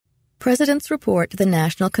President's Report to the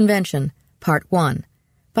National Convention, Part 1,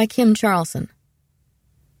 by Kim Charlson.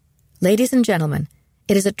 Ladies and gentlemen,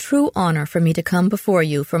 it is a true honor for me to come before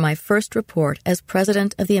you for my first report as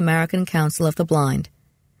President of the American Council of the Blind.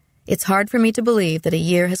 It's hard for me to believe that a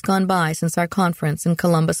year has gone by since our conference in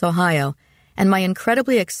Columbus, Ohio, and my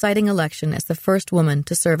incredibly exciting election as the first woman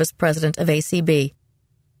to serve as president of ACB.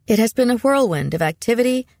 It has been a whirlwind of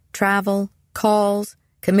activity, travel, calls,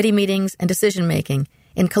 committee meetings, and decision-making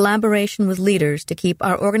in collaboration with leaders to keep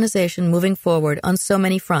our organization moving forward on so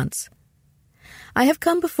many fronts. I have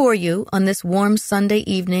come before you on this warm Sunday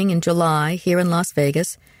evening in July here in Las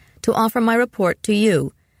Vegas to offer my report to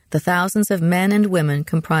you, the thousands of men and women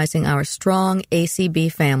comprising our strong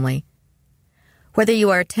ACB family. Whether you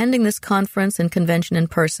are attending this conference and convention in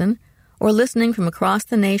person or listening from across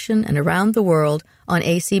the nation and around the world on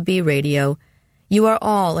ACB radio, you are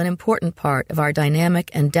all an important part of our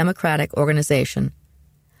dynamic and democratic organization.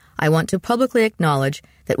 I want to publicly acknowledge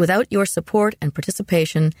that without your support and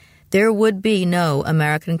participation, there would be no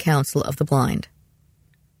American Council of the Blind.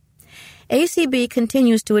 ACB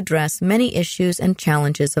continues to address many issues and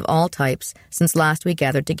challenges of all types since last we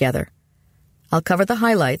gathered together. I'll cover the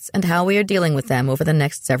highlights and how we are dealing with them over the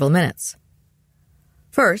next several minutes.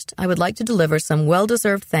 First, I would like to deliver some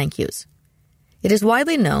well-deserved thank yous. It is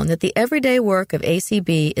widely known that the everyday work of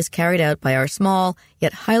ACB is carried out by our small,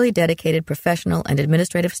 yet highly dedicated professional and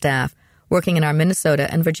administrative staff working in our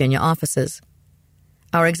Minnesota and Virginia offices.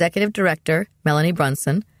 Our Executive Director, Melanie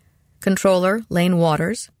Brunson, Controller, Lane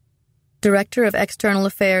Waters, Director of External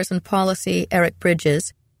Affairs and Policy, Eric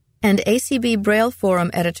Bridges, and ACB Braille Forum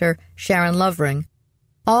Editor, Sharon Lovering,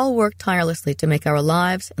 all work tirelessly to make our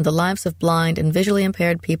lives and the lives of blind and visually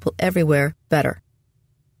impaired people everywhere better.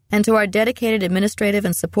 And to our dedicated administrative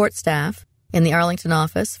and support staff, in the Arlington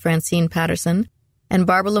office, Francine Patterson, and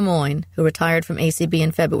Barbara Lemoyne, who retired from ACB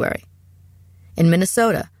in February. In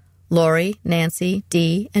Minnesota, Lori, Nancy,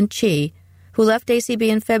 Dee, and Chi, who left ACB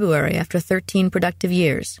in February after 13 productive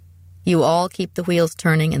years. You all keep the wheels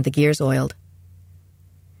turning and the gears oiled.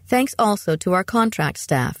 Thanks also to our contract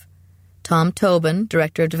staff, Tom Tobin,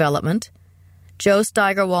 Director of Development, Joe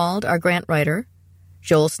Steigerwald, our grant writer,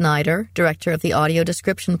 Joel Snyder, Director of the Audio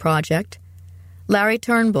Description Project, Larry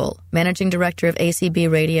Turnbull, Managing Director of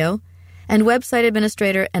ACB Radio, and Website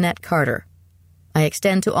Administrator Annette Carter. I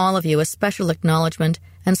extend to all of you a special acknowledgement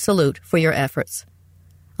and salute for your efforts.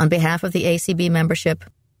 On behalf of the ACB membership,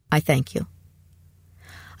 I thank you.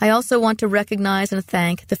 I also want to recognize and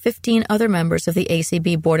thank the 15 other members of the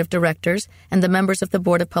ACB Board of Directors and the members of the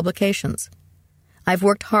Board of Publications. I've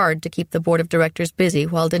worked hard to keep the Board of Directors busy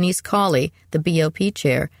while Denise Cawley, the BOP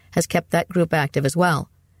chair, has kept that group active as well.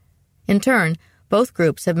 In turn, both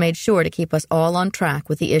groups have made sure to keep us all on track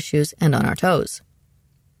with the issues and on our toes.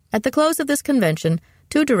 At the close of this convention,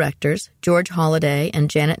 2 directors, George Holliday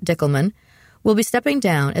and Janet Dickelman, will be stepping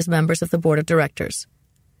down as members of the Board of Directors.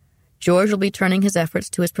 George will be turning his efforts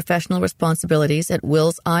to his professional responsibilities at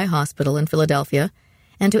Wills Eye Hospital in Philadelphia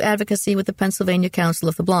and to advocacy with the Pennsylvania Council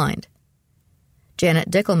of the Blind.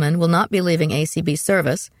 Janet Dickelman will not be leaving ACB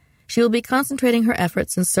service. She will be concentrating her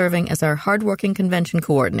efforts in serving as our hardworking convention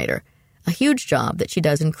coordinator, a huge job that she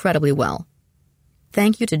does incredibly well.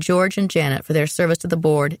 Thank you to George and Janet for their service to the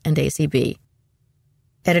board and ACB.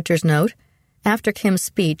 Editor's note, after Kim's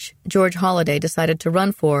speech, George Holliday decided to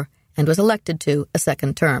run for, and was elected to, a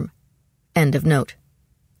second term. End of note.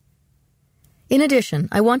 In addition,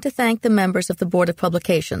 I want to thank the members of the Board of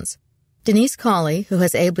Publications, Denise Cawley, who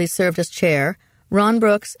has ably served as chair, Ron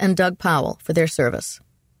Brooks, and Doug Powell for their service.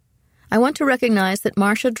 I want to recognize that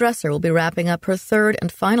Marcia Dresser will be wrapping up her 3rd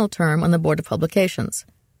and final term on the Board of Publications.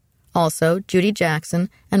 Also, Judy Jackson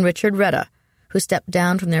and Richard Retta, who stepped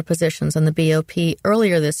down from their positions on the BOP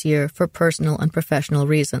earlier this year for personal and professional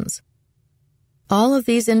reasons. All of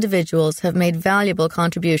these individuals have made valuable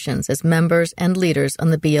contributions as members and leaders on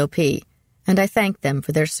the BOP, and I thank them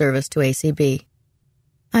for their service to ACB.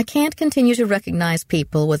 I can't continue to recognize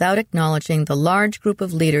people without acknowledging the large group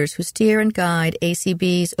of leaders who steer and guide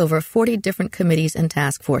ACB's over 40 different committees and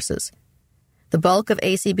task forces. The bulk of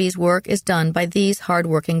ACB's work is done by these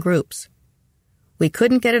hard-working groups. We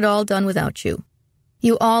couldn't get it all done without you.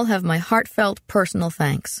 You all have my heartfelt personal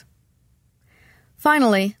thanks.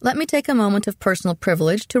 Finally, let me take a moment of personal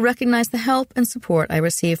privilege to recognize the help and support I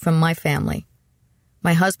receive from my family.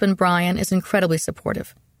 My husband, Brian, is incredibly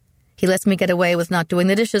supportive. He lets me get away with not doing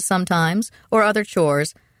the dishes sometimes, or other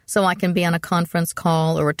chores, so I can be on a conference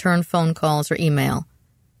call or return phone calls or email.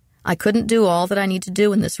 I couldn't do all that I need to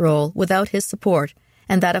do in this role without his support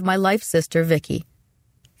and that of my life sister, Vicki.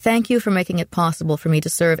 Thank you for making it possible for me to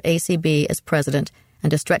serve ACB as president and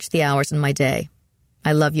to stretch the hours in my day.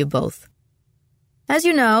 I love you both. As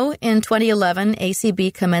you know, in 2011,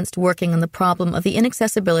 ACB commenced working on the problem of the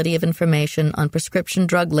inaccessibility of information on prescription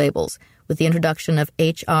drug labels with the introduction of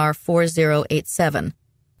H.R. 4087,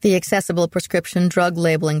 the Accessible Prescription Drug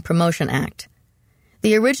Labeling Promotion Act.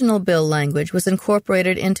 The original bill language was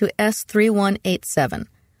incorporated into S. 3187,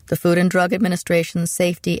 the Food and Drug Administration's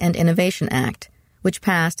Safety and Innovation Act, which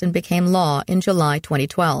passed and became law in July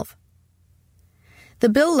 2012. The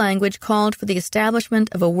bill language called for the establishment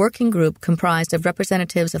of a working group comprised of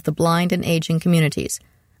representatives of the blind and aging communities,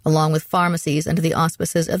 along with pharmacies under the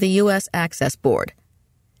auspices of the U.S. Access Board.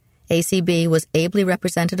 ACB was ably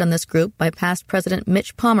represented on this group by past President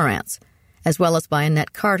Mitch Pomerantz, as well as by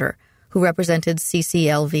Annette Carter, who represented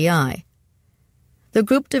CCLVI. The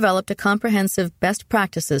group developed a comprehensive best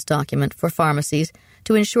practices document for pharmacies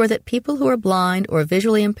to ensure that people who are blind or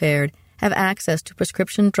visually impaired have access to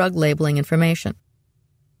prescription drug labeling information.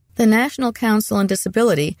 The National Council on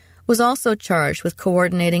Disability was also charged with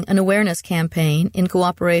coordinating an awareness campaign in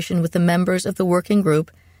cooperation with the members of the working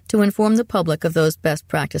group to inform the public of those best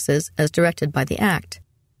practices as directed by the Act.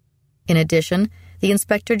 In addition, the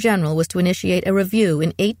Inspector General was to initiate a review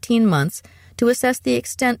in 18 months to assess the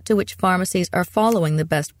extent to which pharmacies are following the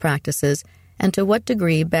best practices and to what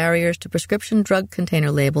degree barriers to prescription drug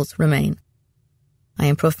container labels remain. I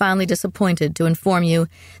am profoundly disappointed to inform you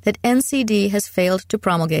that NCD has failed to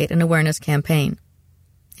promulgate an awareness campaign.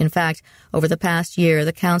 In fact, over the past year,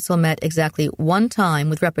 the Council met exactly one time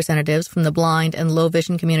with representatives from the blind and low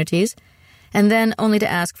vision communities, and then only to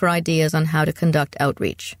ask for ideas on how to conduct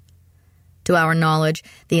outreach. To our knowledge,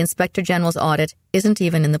 the Inspector General's audit isn't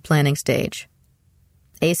even in the planning stage.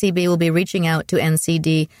 ACB will be reaching out to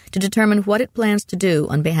NCD to determine what it plans to do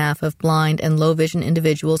on behalf of blind and low vision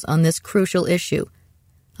individuals on this crucial issue.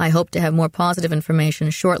 I hope to have more positive information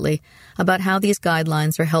shortly about how these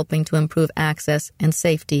guidelines are helping to improve access and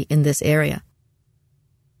safety in this area.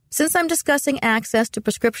 Since I'm discussing access to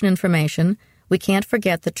prescription information, we can't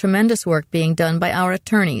forget the tremendous work being done by our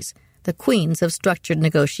attorneys, the queens of structured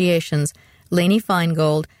negotiations, Lainey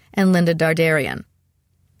Feingold and Linda Dardarian.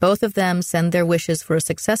 Both of them send their wishes for a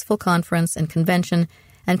successful conference and convention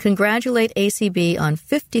and congratulate ACB on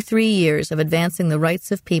 53 years of advancing the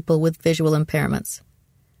rights of people with visual impairments.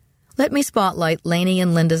 Let me spotlight Lainey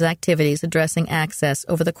and Linda's activities addressing access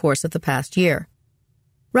over the course of the past year.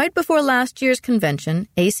 Right before last year's convention,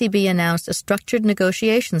 ACB announced a structured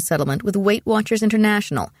negotiation settlement with Weight Watchers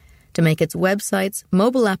International to make its websites,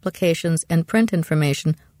 mobile applications, and print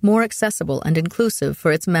information more accessible and inclusive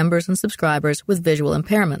for its members and subscribers with visual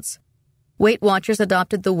impairments. Weight Watchers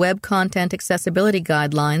adopted the Web Content Accessibility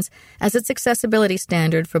Guidelines as its accessibility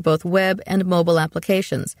standard for both web and mobile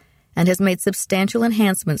applications, and has made substantial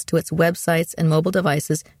enhancements to its websites and mobile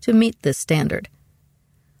devices to meet this standard.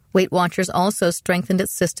 Weight Watchers also strengthened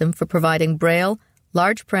its system for providing Braille,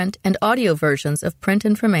 large print, and audio versions of print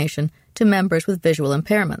information to members with visual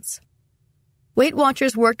impairments. Weight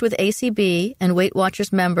Watchers worked with ACB and Weight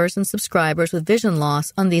Watchers members and subscribers with vision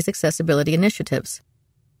loss on these accessibility initiatives.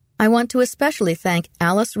 I want to especially thank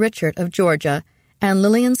Alice Richard of Georgia and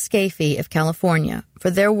Lillian Scafie of California for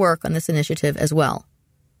their work on this initiative as well.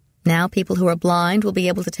 Now people who are blind will be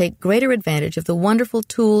able to take greater advantage of the wonderful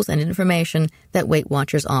tools and information that Weight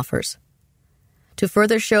Watchers offers. To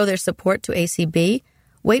further show their support to ACB,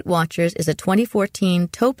 Weight Watchers is a 2014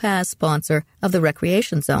 Topaz sponsor of the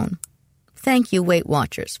Recreation Zone. Thank you, Weight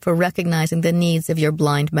Watchers, for recognizing the needs of your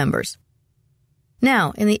blind members.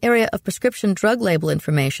 Now, in the area of prescription drug label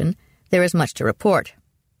information, there is much to report.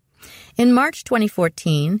 In March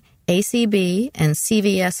 2014, ACB and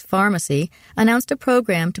CVS Pharmacy announced a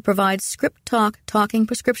program to provide ScriptTalk talking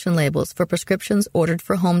prescription labels for prescriptions ordered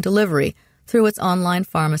for home delivery through its online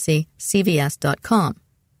pharmacy, CVS.com.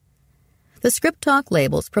 The ScriptTalk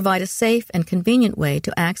labels provide a safe and convenient way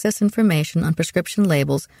to access information on prescription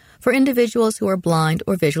labels for individuals who are blind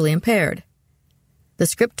or visually impaired. The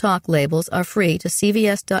ScriptTalk labels are free to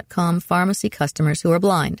CVS.com pharmacy customers who are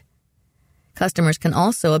blind. Customers can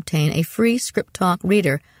also obtain a free ScriptTalk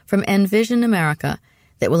reader from Envision America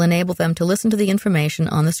that will enable them to listen to the information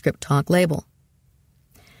on the ScriptTalk label.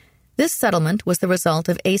 This settlement was the result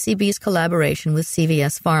of ACB's collaboration with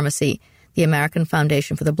CVS Pharmacy, the American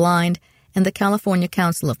Foundation for the Blind, and the California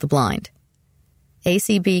Council of the Blind.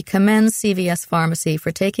 ACB commends CVS Pharmacy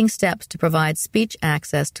for taking steps to provide speech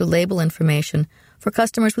access to label information for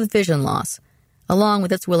customers with vision loss, along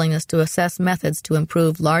with its willingness to assess methods to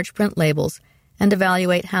improve large print labels and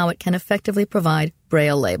evaluate how it can effectively provide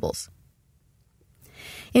Braille labels.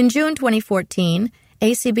 In June 2014,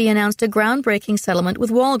 ACB announced a groundbreaking settlement with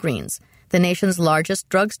Walgreens, the nation's largest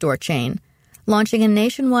drugstore chain, launching a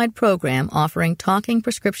nationwide program offering talking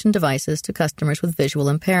prescription devices to customers with visual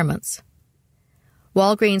impairments.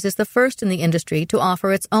 Walgreens is the first in the industry to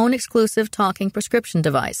offer its own exclusive talking prescription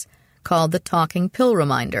device, called the Talking Pill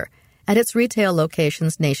Reminder, at its retail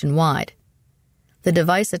locations nationwide. The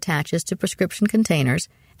device attaches to prescription containers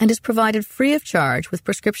and is provided free of charge with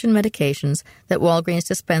prescription medications that Walgreens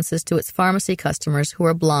dispenses to its pharmacy customers who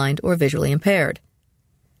are blind or visually impaired.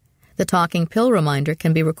 The Talking Pill Reminder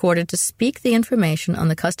can be recorded to speak the information on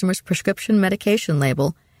the customer's prescription medication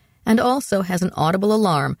label and also has an audible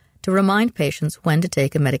alarm to remind patients when to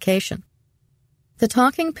take a medication. The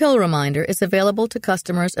Talking Pill Reminder is available to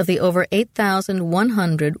customers of the over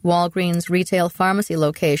 8,100 Walgreens retail pharmacy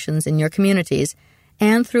locations in your communities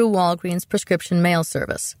and through Walgreens prescription mail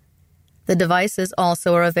service. The devices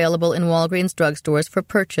also are available in Walgreens drugstores for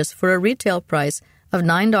purchase for a retail price of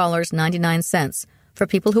 $9.99 for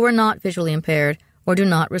people who are not visually impaired or do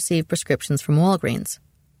not receive prescriptions from Walgreens.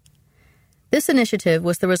 This initiative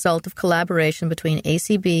was the result of collaboration between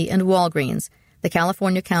ACB and Walgreens, the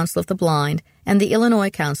California Council of the Blind, and the Illinois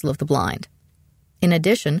Council of the Blind. In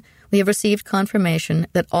addition, we have received confirmation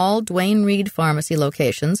that all Duane Reade pharmacy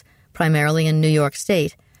locations, primarily in New York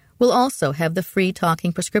State, will also have the free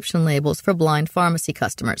talking prescription labels for blind pharmacy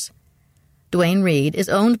customers. Duane Reade is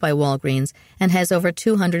owned by Walgreens and has over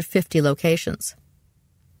 250 locations.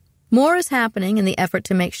 More is happening in the effort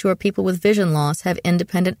to make sure people with vision loss have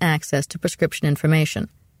independent access to prescription information.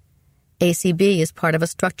 ACB is part of a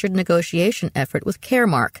structured negotiation effort with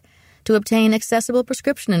Caremark to obtain accessible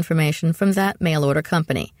prescription information from that mail-order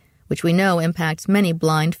company, which we know impacts many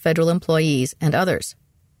blind federal employees and others.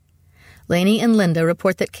 Lainey and Linda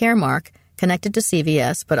report that Caremark, connected to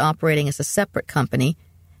CVS but operating as a separate company,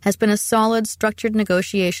 has been a solid, structured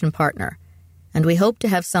negotiation partner, and we hope to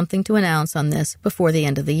have something to announce on this before the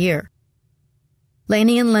end of the year.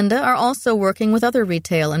 Lainey and Linda are also working with other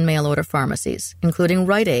retail and mail-order pharmacies, including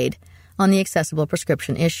Rite Aid, on the accessible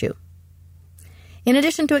prescription issue. In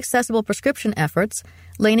addition to accessible prescription efforts,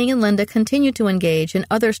 Lainey and Linda continue to engage in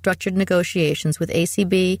other structured negotiations with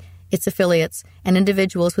ACB, its affiliates, and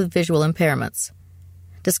individuals with visual impairments.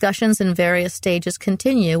 Discussions in various stages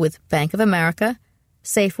continue with Bank of America,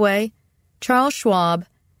 Safeway, Charles Schwab,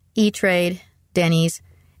 E-Trade, Denny's,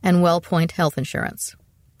 and WellPoint Health Insurance.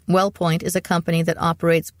 WellPoint is a company that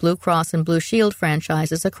operates Blue Cross and Blue Shield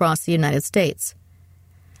franchises across the United States.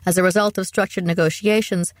 As a result of structured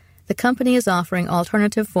negotiations, the company is offering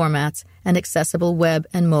alternative formats and accessible web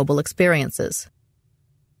and mobile experiences.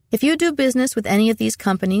 If you do business with any of these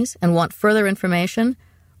companies and want further information,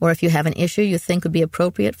 or if you have an issue you think would be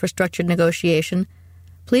appropriate for structured negotiation,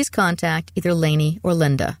 please contact either Lainey or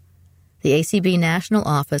Linda. The ACB National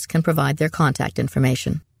Office can provide their contact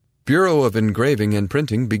information. Bureau of Engraving and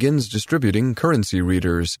Printing begins distributing currency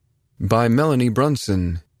readers by Melanie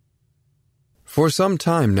Brunson. For some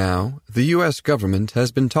time now, the U.S. government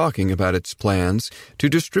has been talking about its plans to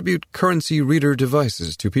distribute currency reader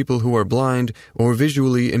devices to people who are blind or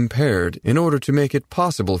visually impaired in order to make it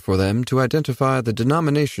possible for them to identify the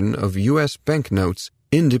denomination of U.S. banknotes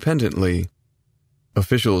independently.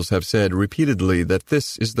 Officials have said repeatedly that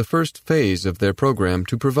this is the first phase of their program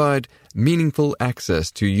to provide meaningful access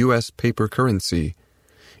to U.S. paper currency.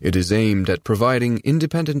 It is aimed at providing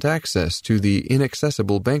independent access to the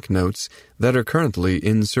inaccessible banknotes that are currently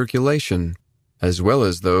in circulation, as well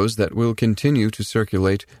as those that will continue to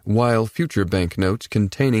circulate while future banknotes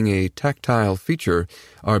containing a tactile feature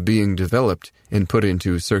are being developed and put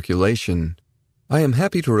into circulation. I am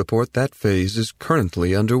happy to report that phase is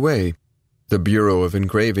currently underway. The Bureau of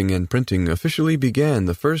Engraving and Printing officially began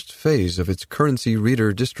the first phase of its currency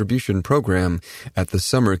reader distribution program at the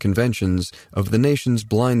summer conventions of the nation's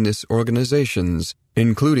blindness organizations,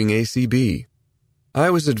 including ACB. I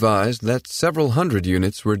was advised that several hundred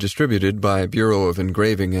units were distributed by Bureau of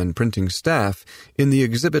Engraving and Printing staff in the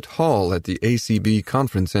exhibit hall at the ACB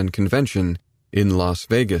Conference and Convention in Las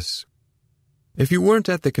Vegas. If you weren't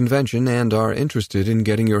at the convention and are interested in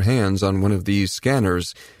getting your hands on one of these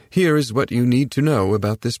scanners, here is what you need to know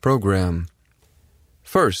about this program.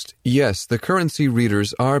 First, yes, the currency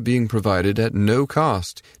readers are being provided at no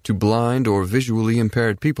cost to blind or visually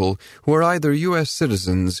impaired people who are either U.S.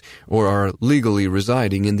 citizens or are legally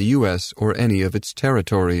residing in the U.S. or any of its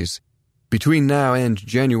territories. Between now and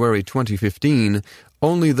January 2015,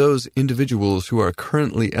 only those individuals who are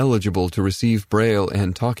currently eligible to receive Braille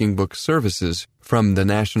and talking book services from the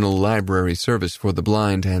National Library Service for the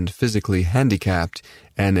Blind and Physically Handicapped,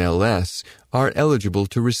 NLS, are eligible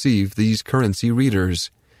to receive these currency readers.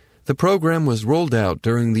 The program was rolled out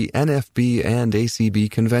during the NFB and ACB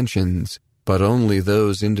conventions. but only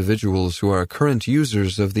those individuals who are current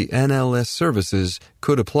users of the NLS services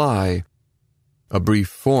could apply. A brief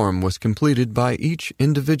form was completed by each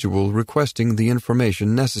individual requesting the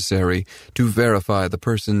information necessary to verify the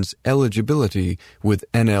person's eligibility with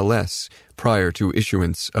NLS prior to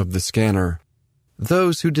issuance of the scanner.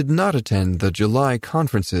 Those who did not attend the July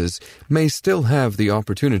conferences may still have the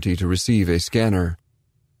opportunity to receive a scanner.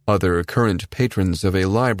 Other current patrons of a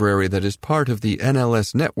library that is part of the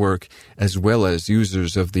NLS network, as well as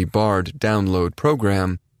users of the BARD download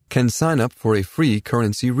program, can sign up for a free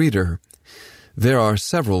currency reader. There are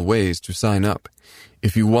several ways to sign up.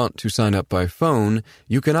 If you want to sign up by phone,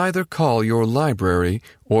 you can either call your library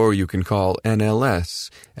or you can call NLS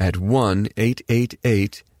at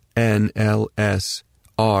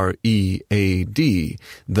 1-888-NLS-READ.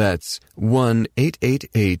 That's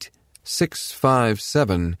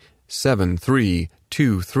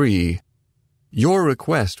 1-888-657-7323. Your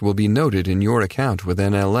request will be noted in your account with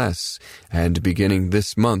NLS, and beginning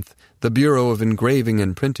this month, the Bureau of Engraving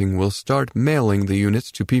and Printing will start mailing the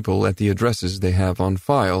units to people at the addresses they have on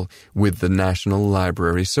file with the National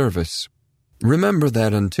Library Service. Remember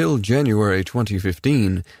that until January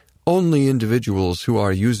 2015, only individuals who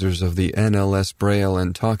are users of the NLS Braille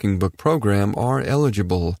and Talking Book program are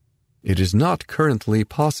eligible. It is not currently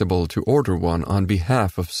possible to order one on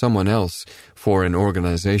behalf of someone else for an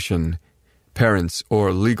organization. Parents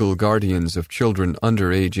or legal guardians of children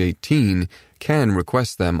under age 18 can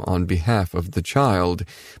request them on behalf of the child,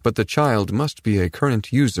 but the child must be a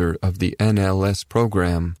current user of the NLS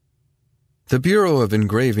program. The Bureau of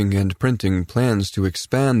Engraving and Printing plans to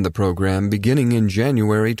expand the program beginning in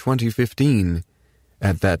January 2015.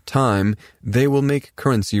 At that time, they will make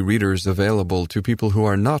currency readers available to people who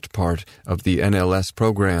are not part of the NLS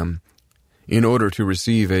program. In order to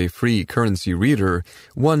receive a free currency reader,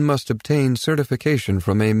 one must obtain certification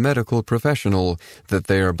from a medical professional that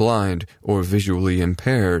they are blind or visually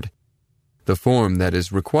impaired. The form that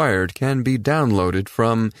is required can be downloaded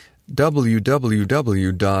from www.bep.gov.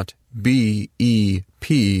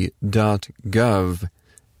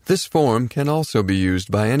 This form can also be used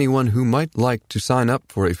by anyone who might like to sign up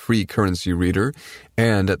for a free currency reader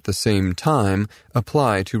and at the same time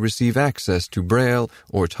apply to receive access to Braille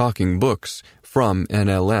or talking books from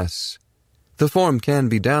NLS. The form can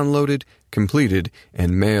be downloaded, completed,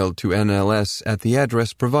 and mailed to NLS at the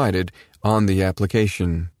address provided on the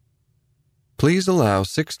application. Please allow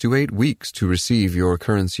 6 to 8 weeks to receive your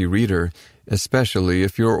currency reader, especially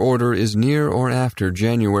if your order is near or after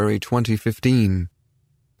January 2015.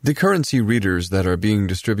 The currency readers that are being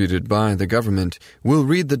distributed by the government will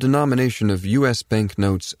read the denomination of U.S.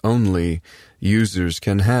 banknotes only. Users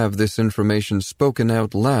can have this information spoken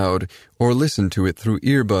out loud or listen to it through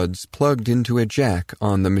earbuds plugged into a jack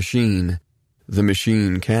on the machine. The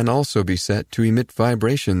machine can also be set to emit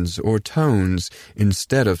vibrations or tones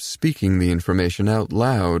instead of speaking the information out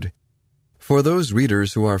loud. For those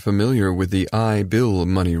readers who are familiar with the iBill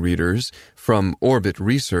money readers from Orbit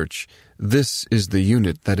Research, this is the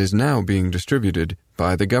unit that is now being distributed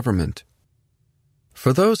by the government.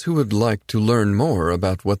 For those who would like to learn more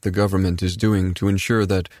about what the government is doing to ensure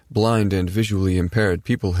that blind and visually impaired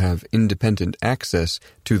people have independent access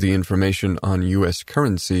to the information on U.S.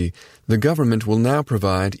 currency, the government will now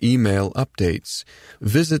provide email updates.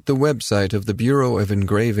 Visit the website of the Bureau of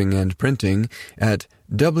Engraving and Printing at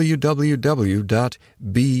www.bep.gov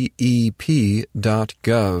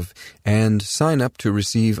and sign up to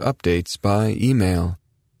receive updates by email.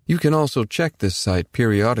 You can also check this site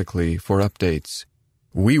periodically for updates.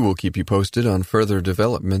 We will keep you posted on further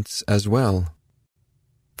developments as well.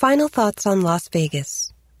 Final Thoughts on Las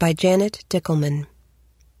Vegas by Janet Dickelman.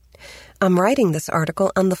 I'm writing this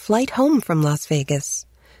article on the flight home from Las Vegas.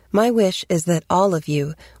 My wish is that all of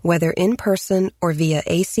you, whether in person or via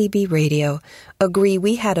ACB radio, agree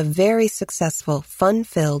we had a very successful,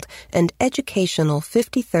 fun-filled, and educational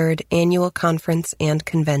 53rd Annual Conference and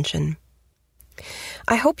Convention.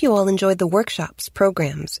 I hope you all enjoyed the workshops,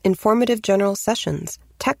 programs, informative general sessions,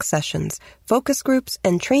 tech sessions, focus groups,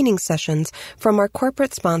 and training sessions from our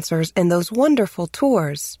corporate sponsors and those wonderful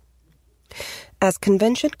tours. As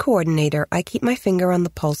convention coordinator, I keep my finger on the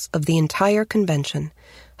pulse of the entire convention.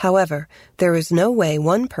 However, there is no way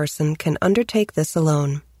one person can undertake this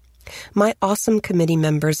alone. My awesome committee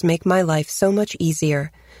members make my life so much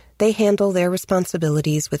easier. They handle their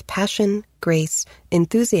responsibilities with passion, grace,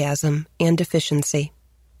 enthusiasm, and efficiency.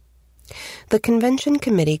 The convention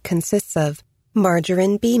committee consists of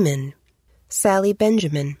Margarine Beeman, Sally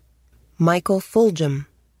Benjamin, Michael Fulgham,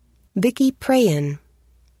 Vicki Prayin,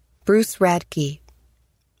 Bruce Radke,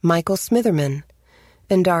 Michael Smitherman,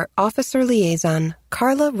 and our officer liaison,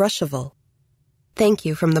 Carla Ruschival. Thank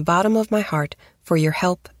you from the bottom of my heart for your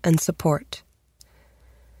help and support.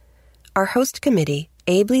 Our host committee,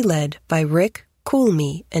 ably led by Rick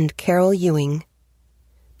Coolme and Carol Ewing,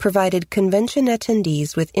 provided convention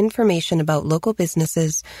attendees with information about local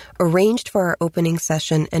businesses, arranged for our opening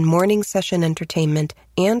session and morning session entertainment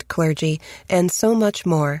and clergy, and so much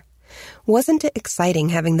more. Wasn't it exciting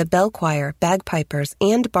having the bell choir, bagpipers,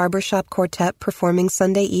 and barbershop quartet performing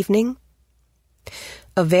Sunday evening?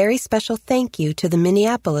 A very special thank you to the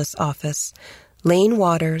Minneapolis office, Lane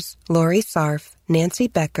Waters, Lori Sarf, Nancy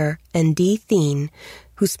Becker, and Dee Thien,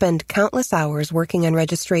 who spend countless hours working on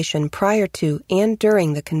registration prior to and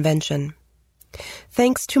during the convention.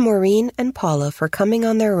 Thanks to Maureen and Paula for coming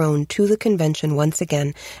on their own to the convention once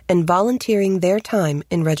again and volunteering their time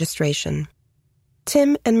in registration.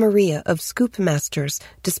 Tim and Maria of Scoop Masters,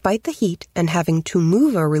 despite the heat and having to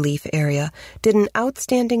move a relief area, did an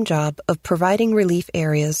outstanding job of providing relief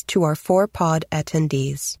areas to our 4-pod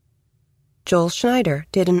attendees. Joel Schneider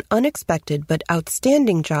did an unexpected but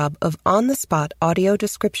outstanding job of on-the-spot audio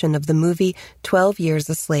description of the movie 12 Years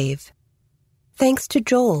a Slave. Thanks to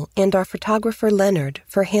Joel and our photographer Leonard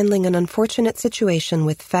for handling an unfortunate situation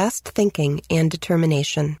with fast thinking and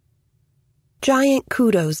determination. Giant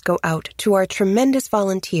kudos go out to our tremendous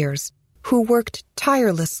volunteers who worked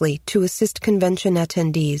tirelessly to assist convention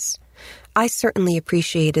attendees. I certainly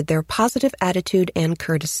appreciated their positive attitude and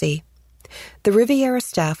courtesy. The Riviera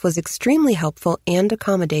staff was extremely helpful and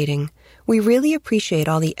accommodating. We really appreciate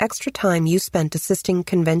all the extra time you spent assisting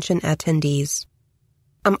convention attendees.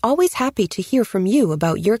 I'm always happy to hear from you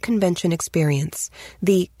about your convention experience.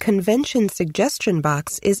 The convention suggestion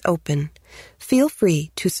box is open. Feel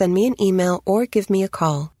free to send me an email or give me a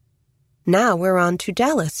call. Now we're on to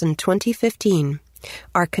Dallas in 2015.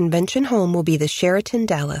 Our convention home will be the Sheraton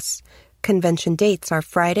Dallas. Convention dates are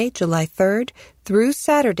Friday, July 3rd through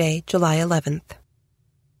Saturday, July 11th.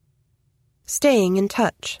 Staying in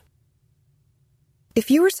touch.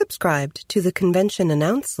 If you are subscribed to the convention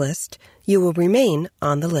announce list, you will remain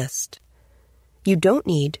on the list. You don't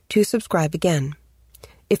need to subscribe again.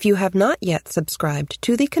 If you have not yet subscribed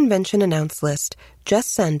to the convention announce list,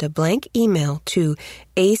 just send a blank email to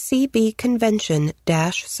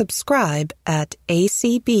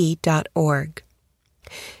acbconvention-subscribe@acb.org.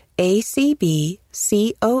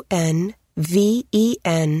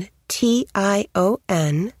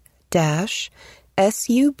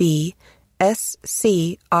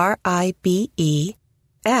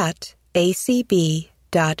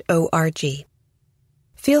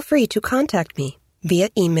 Feel free to contact me via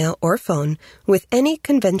email or phone with any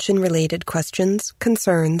convention-related questions,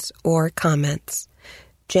 concerns, or comments.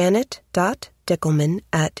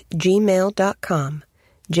 janet.dickelman@gmail.com.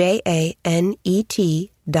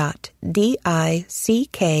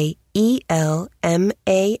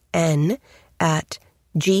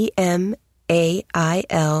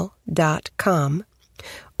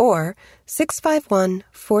 or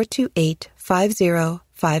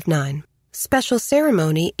 651-428-5059. Special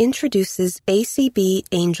Ceremony introduces ACB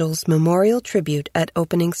Angels Memorial Tribute at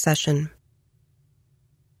opening session.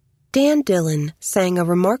 Dan Dillon sang a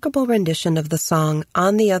remarkable rendition of the song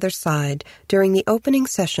On the Other Side during the opening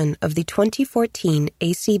session of the 2014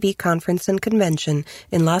 ACB Conference and Convention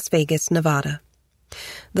in Las Vegas, Nevada.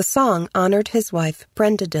 The song honored his wife,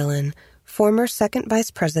 Brenda Dillon, former second vice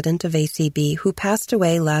president of ACB who passed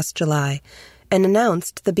away last July, and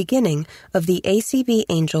announced the beginning of the ACB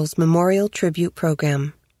Angels Memorial Tribute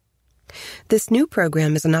Program. This new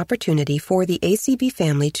program is an opportunity for the ACB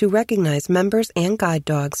family to recognize members and guide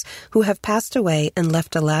dogs who have passed away and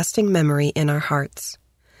left a lasting memory in our hearts.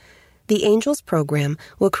 The Angels program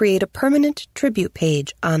will create a permanent tribute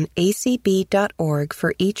page on acb.org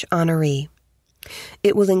for each honoree.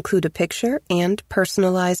 It will include a picture and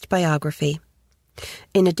personalized biography.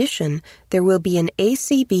 In addition, there will be an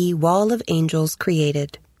ACB Wall of Angels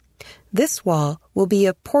created. This wall will be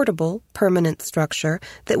a portable, permanent structure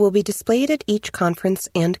that will be displayed at each conference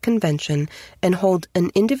and convention and hold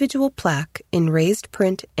an individual plaque in raised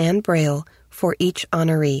print and braille for each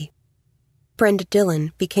honoree. Brenda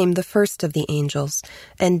Dillon became the first of the Angels,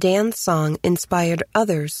 and Dan's song inspired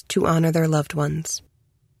others to honor their loved ones.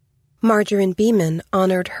 Margarine Beeman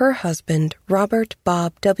honored her husband, Robert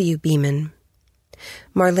Bob W. Beeman.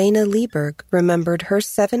 Marlena Lieberg remembered her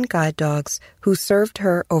 7 guide dogs who served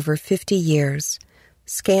her over 50 years: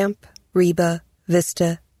 Scamp, Reba,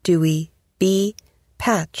 Vista, Dewey, Bee,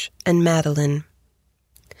 Patch, and Madeline.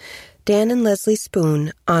 Dan and Leslie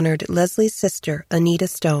Spoon honored Leslie's sister, Anita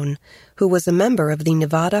Stone, who was a member of the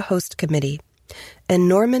Nevada Host Committee, and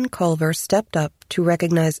Norman Culver stepped up to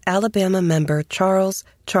recognize Alabama member Charles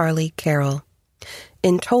Charlie Carroll.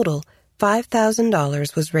 In total,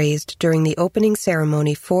 $5,000 was raised during the opening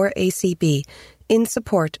ceremony for ACB in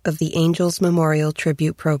support of the Angels Memorial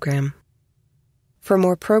Tribute Program. For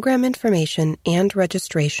more program information and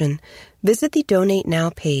registration, visit the Donate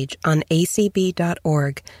Now page on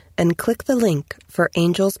acb.org and click the link for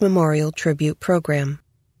Angels Memorial Tribute Program.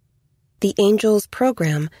 The Angels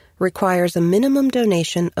program requires a minimum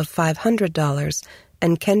donation of $500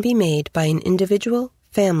 and can be made by an individual,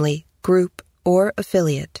 family, group, or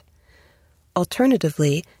affiliate.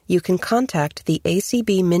 Alternatively, you can contact the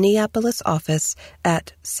ACB Minneapolis office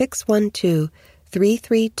at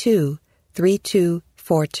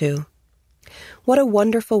 612-332-3242. What a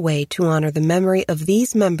wonderful way to honor the memory of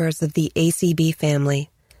these members of the ACB family.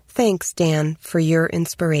 Thanks, Dan, for your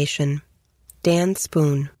inspiration. Dan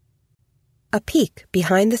Spoon. A peek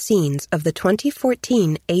behind the scenes of the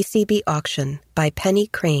 2014 ACB auction by Penny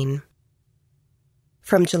Crane.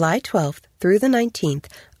 From July 12th through the 19th,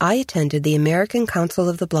 I attended the American Council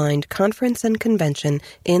of the Blind Conference and Convention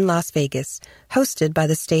in Las Vegas, hosted by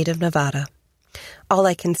the state of Nevada. All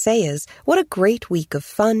I can say is, what a great week of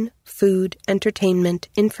fun, food, entertainment,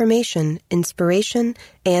 information, inspiration,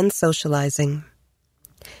 and socializing.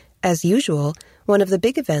 As usual, one of the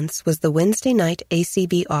big events was the Wednesday night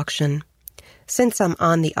ACB auction. Since I'm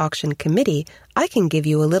on the auction committee, I can give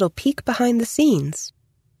you a little peek behind the scenes.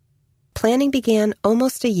 Planning began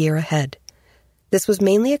almost a year ahead. This was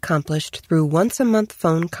mainly accomplished through once-a-month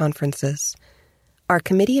phone conferences. Our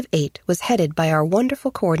committee of 8 was headed by our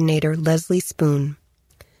wonderful coordinator, Leslie Spoon.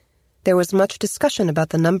 There was much discussion about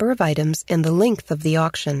the number of items and the length of the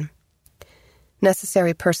auction.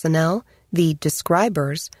 Necessary personnel, the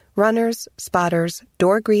describers, runners, spotters,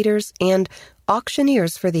 door greeters, and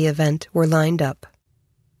auctioneers for the event were lined up.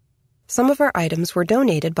 Some of our items were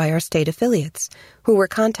donated by our state affiliates, who were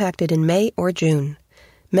contacted in May or June.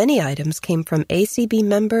 Many items came from ACB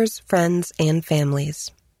members, friends, and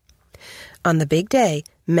families. On the big day,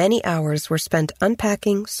 many hours were spent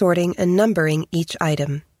unpacking, sorting, and numbering each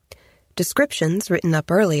item. Descriptions written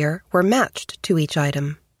up earlier were matched to each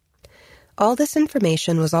item. All this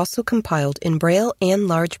information was also compiled in Braille and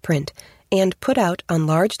large print and put out on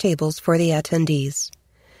large tables for the attendees.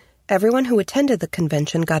 Everyone who attended the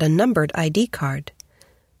convention got a numbered ID card.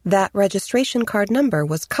 That registration card number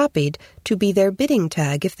was copied to be their bidding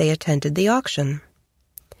tag if they attended the auction.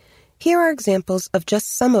 Here are examples of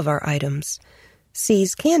just some of our items.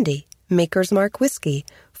 See's Candy, Maker's Mark Whiskey,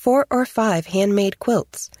 4 or 5 handmade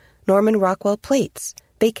quilts, Norman Rockwell plates,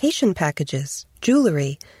 vacation packages,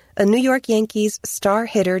 jewelry, a New York Yankees star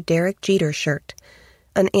hitter Derek Jeter shirt,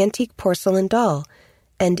 an antique porcelain doll,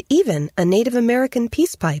 and even a Native American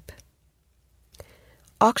peace pipe.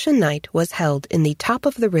 Auction night was held in the Top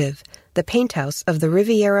of the Riv, the paint house of the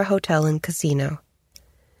Riviera Hotel and Casino.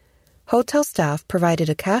 Hotel staff provided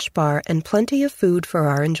a cash bar and plenty of food for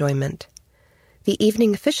our enjoyment. The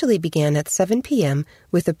evening officially began at 7 p.m.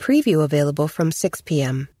 with a preview available from 6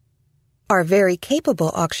 p.m. Our very capable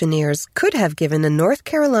auctioneers could have given a North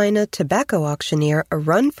Carolina tobacco auctioneer a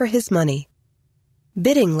run for his money.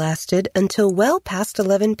 Bidding lasted until well past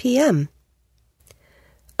 11 p.m.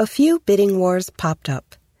 A few bidding wars popped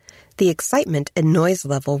up. The excitement and noise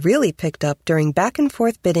level really picked up during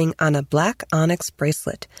back-and-forth bidding on a black onyx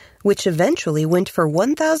bracelet, which eventually went for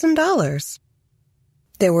 $1,000.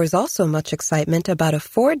 There was also much excitement about a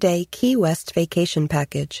 4-day Key West vacation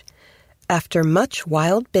package. After much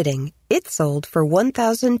wild bidding, it sold for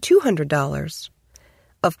 $1,200.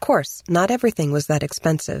 Of course, not everything was that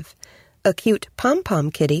expensive. A cute pom-pom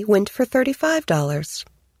kitty went for $35.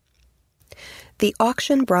 The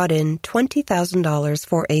auction brought in $20,000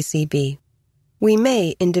 for ACB. We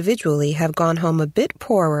may individually have gone home a bit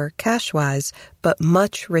poorer cash-wise, but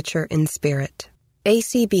much richer in spirit.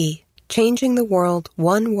 ACB, Changing the World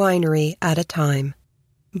One Winery at a Time,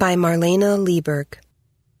 by Marlena Lieberg.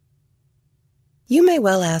 You may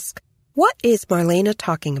well ask, what is Marlena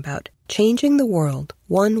talking about? Changing the world,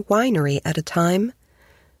 one winery at a time?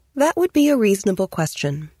 That would be a reasonable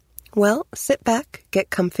question. Well, sit back, get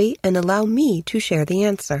comfy, and allow me to share the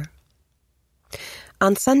answer.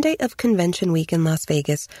 On Sunday of Convention Week in Las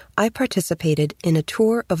Vegas, I participated in a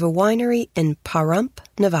tour of a winery in Pahrump,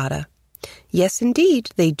 Nevada. Yes,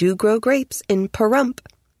 indeed, they do grow grapes in Pahrump.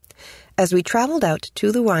 As we traveled out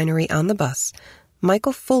to the winery on the bus,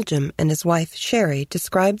 Michael Fulgham and his wife Sherry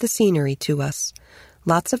described the scenery to us.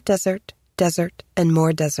 Lots of desert, and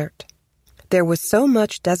more desert. There was so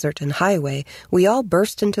much desert and highway, we all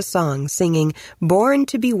burst into song, singing "Born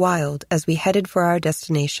to be Wild" as we headed for our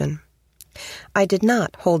destination. I did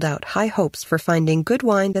not hold out high hopes for finding good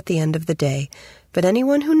wine at the end of the day, but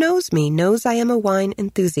anyone who knows me knows I am a wine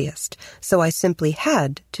enthusiast, so I simply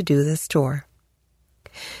had to do this tour.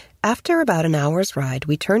 After about an hour's ride,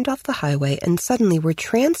 we turned off the highway and suddenly were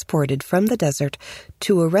transported from the desert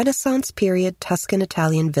to a Renaissance-period Tuscan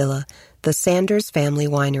Italian villa, the Sanders Family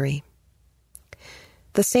Winery.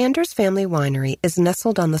 The Sanders Family Winery is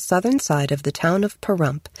nestled on the southern side of the town of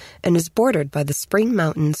Pahrump and is bordered by the Spring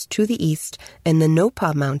Mountains to the east and the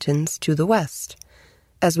Nopah Mountains to the west.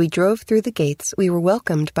 As we drove through the gates, we were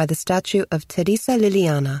welcomed by the statue of Teresa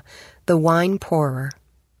Liliana, the wine pourer.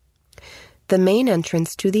 The main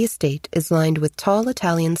entrance to the estate is lined with tall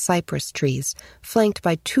Italian cypress trees, flanked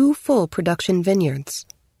by 2 full production vineyards.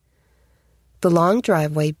 The long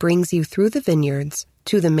driveway brings you through the vineyards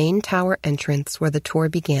to the main tower entrance where the tour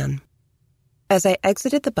began. As I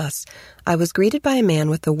exited the bus, I was greeted by a man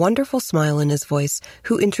with a wonderful smile in his voice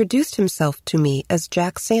who introduced himself to me as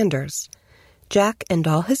Jack Sanders. Jack and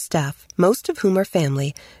all his staff, most of whom are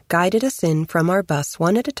family, guided us in from our bus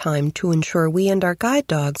one at a time to ensure we and our guide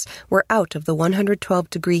dogs were out of the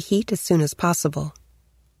 112-degree heat as soon as possible.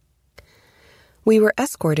 We were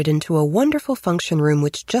escorted into a wonderful function room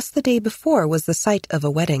which just the day before was the site of a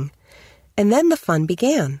wedding. And then the fun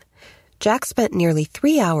began. Jack spent nearly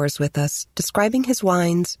 3 hours with us, describing his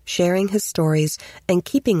wines, sharing his stories, and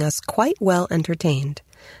keeping us quite well entertained.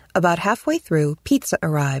 About halfway through, pizza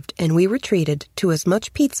arrived, and we were treated to as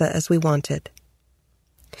much pizza as we wanted.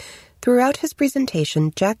 Throughout his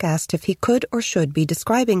presentation, Jack asked if he could or should be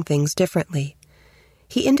describing things differently.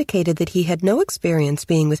 He indicated that he had no experience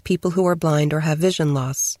being with people who are blind or have vision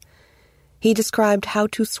loss. He described how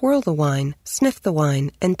to swirl the wine, sniff the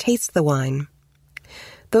wine, and taste the wine.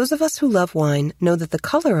 Those of us who love wine know that the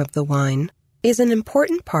color of the wine is an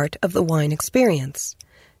important part of the wine experience.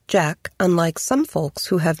 Jack, unlike some folks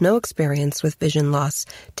who have no experience with vision loss,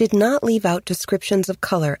 did not leave out descriptions of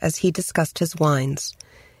color as he discussed his wines.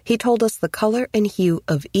 He told us the color and hue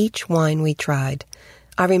of each wine we tried.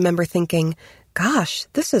 I remember thinking, gosh,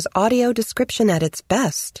 this is audio description at its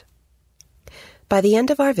best. By the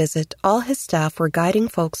end of our visit, all his staff were guiding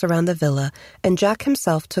folks around the villa, and Jack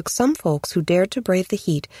himself took some folks who dared to brave the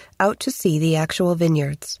heat out to see the actual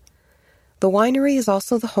vineyards. The winery is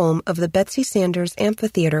also the home of the Betsy Sanders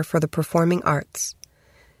Amphitheater for the Performing Arts.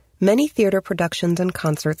 Many theater productions and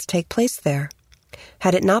concerts take place there.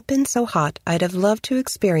 Had it not been so hot, I'd have loved to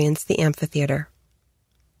experience the amphitheater.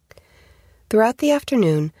 Throughout the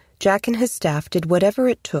afternoon, Jack and his staff did whatever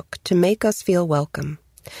it took to make us feel welcome.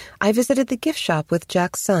 I visited the gift shop with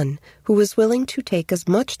Jack's son, who was willing to take as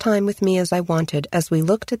much time with me as I wanted as we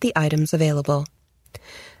looked at the items available.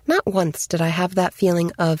 Not once did I have that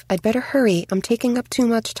feeling of, I'd better hurry, I'm taking up too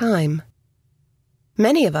much time.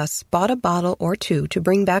 Many of us bought a bottle or two to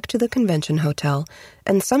bring back to the convention hotel,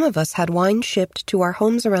 and some of us had wine shipped to our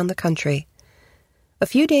homes around the country. A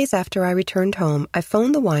few days after I returned home, I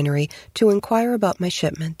phoned the winery to inquire about my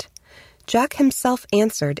shipment. Jack himself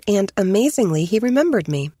answered, and amazingly, he remembered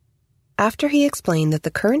me. After he explained that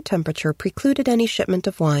the current temperature precluded any shipment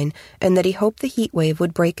of wine and that he hoped the heat wave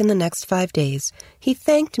would break in the next 5 days, he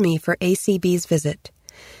thanked me for ACB's visit.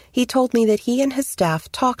 He told me that he and his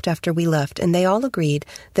staff talked after we left, and they all agreed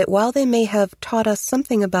that while they may have taught us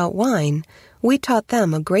something about wine, we taught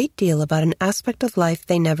them a great deal about an aspect of life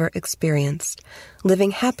they never experienced,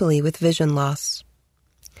 living happily with vision loss.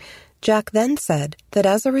 Jack then said that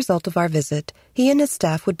as a result of our visit, he and his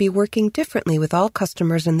staff would be working differently with all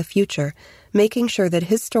customers in the future, making sure that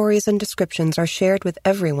his stories and descriptions are shared with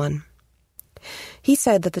everyone. He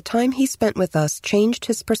said that the time he spent with us changed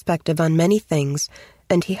his perspective on many things,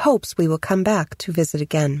 and he hopes we will come back to visit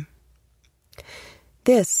again.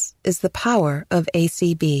 This is the power of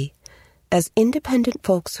ACB. As independent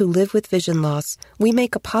folks who live with vision loss, we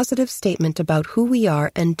make a positive statement about who we are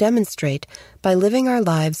and demonstrate, by living our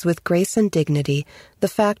lives with grace and dignity, the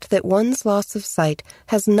fact that one's loss of sight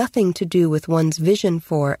has nothing to do with one's vision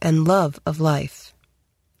for and love of life.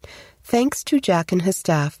 Thanks to Jack and his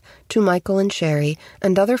staff, to Michael and Sherry,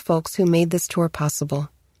 and other folks who made this tour possible.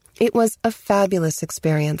 It was a fabulous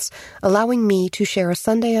experience, allowing me to share a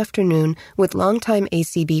Sunday afternoon with longtime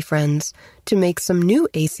ACB friends, to make some new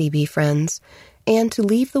ACB friends, and to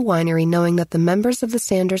leave the winery knowing that the members of the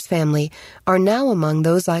Sanders family are now among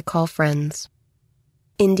those I call friends.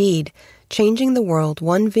 Indeed, changing the world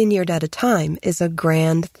one vineyard at a time is a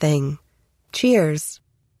grand thing. Cheers!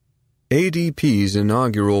 ADP's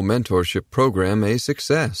inaugural mentorship program a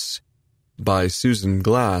success, by Susan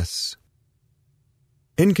Glass.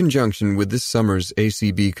 In conjunction with this summer's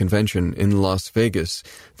ACB convention in Las Vegas,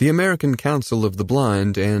 the American Council of the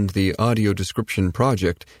Blind and the Audio Description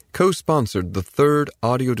Project co-sponsored the third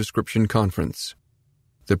Audio Description Conference.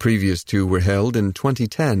 The previous two were held in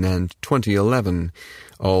 2010 and 2011.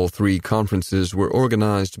 All three conferences were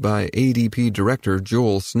organized by ADP Director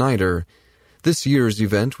Joel Snyder. This year's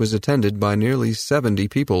event was attended by nearly 70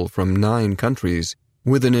 people from 9 countries,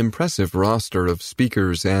 with an impressive roster of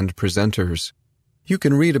speakers and presenters. You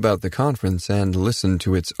can read about the conference and listen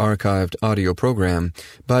to its archived audio program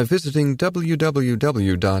by visiting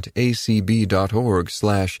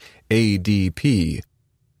www.acb.org/ADP.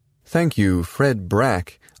 Thank you, Fred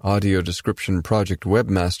Brack, Audio Description Project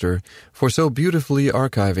Webmaster, for so beautifully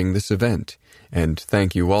archiving this event. And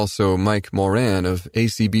thank you also Mike Moran of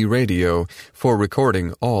ACB Radio for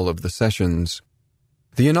recording all of the sessions.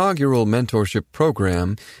 The inaugural mentorship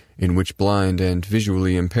program, in which blind and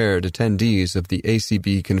visually impaired attendees of the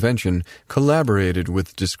ACB convention collaborated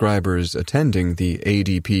with describers attending the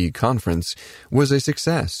ADP conference, was a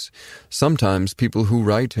success. Sometimes people who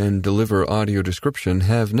write and deliver audio description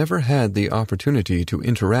have never had the opportunity to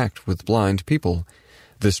interact with blind people.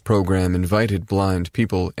 This program invited blind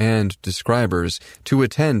people and describers to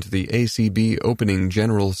attend the ACB opening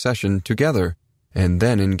general session together, and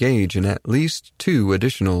then engage in at least 2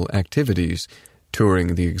 additional activities: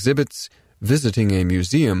 touring the exhibits, visiting a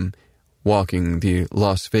museum, walking the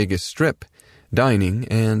Las Vegas Strip, dining,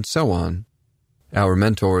 and so on. Our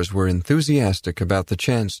mentors were enthusiastic about the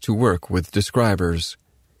chance to work with describers.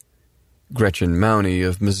 Gretchen Mowney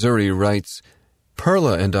of Missouri writes,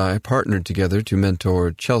 "Perla and I partnered together to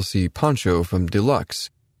mentor Chelsea Poncho from Deluxe,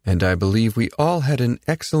 and I believe we all had an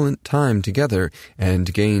excellent time together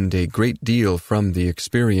and gained a great deal from the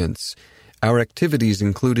experience. Our activities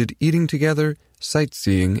included eating together,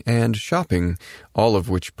 sightseeing, and shopping, all of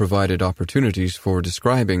which provided opportunities for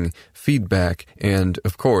describing, feedback, and,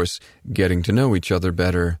 of course, getting to know each other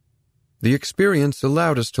better. The experience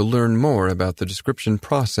allowed us to learn more about the description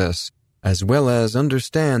process, as well as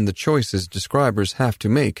understand the choices describers have to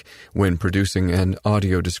make when producing an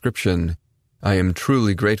audio description. I am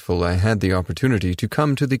truly grateful I had the opportunity to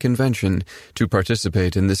come to the convention to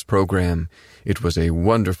participate in this program. It was a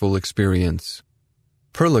wonderful experience."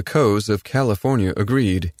 Perla Coase of California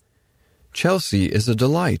agreed. "Chelsea is a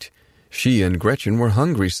delight. She and Gretchen were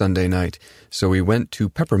hungry Sunday night, so we went to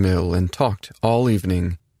Peppermill and talked all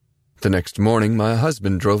evening. The next morning my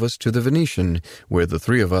husband drove us to the Venetian, where the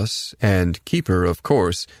 3 of us, and Keeper, of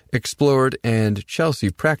course, explored, and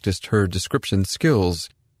Chelsea practiced her description skills.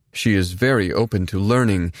 She is very open to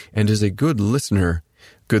learning and is a good listener.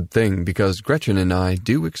 Good thing, because Gretchen and I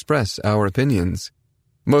do express our opinions.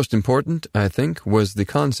 Most important, I think, was the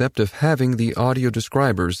concept of having the audio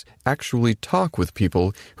describers actually talk with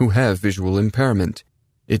people who have visual impairment.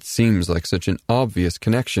 It seems like such an obvious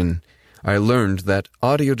connection. I learned that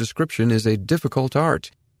audio description is a difficult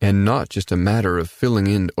art, and not just a matter of filling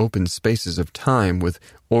in open spaces of time with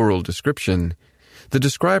oral description. The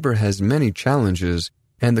describer has many challenges,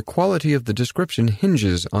 and the quality of the description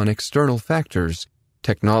hinges on external factors,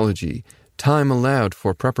 technology, time allowed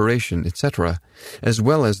for preparation, etc., as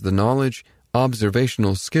well as the knowledge,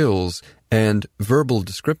 observational skills, and verbal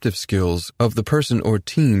descriptive skills of the person or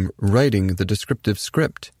team writing the descriptive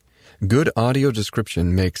script. Good audio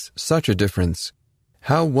description makes such a difference.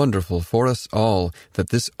 How wonderful for us all that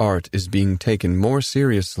this art is being taken more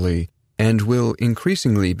seriously and will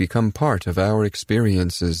increasingly become part of our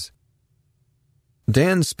experiences."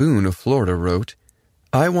 Dan Spoon of Florida wrote,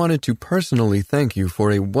 "I wanted to personally thank you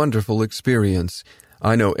for a wonderful experience.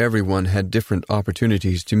 I know everyone had different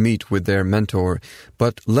opportunities to meet with their mentor,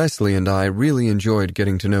 but Leslie and I really enjoyed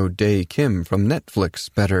getting to know Dae Kim from Netflix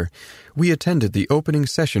better. We attended the opening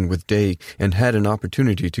session with Dae and had an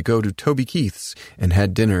opportunity to go to Toby Keith's and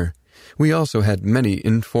had dinner. We also had many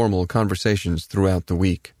informal conversations throughout the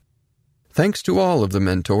week. Thanks to all of the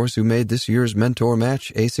mentors who made this year's mentor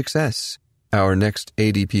match a success. Our next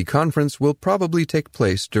ADP conference will probably take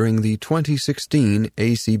place during the 2016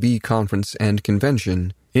 ACB Conference and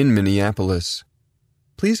Convention in Minneapolis.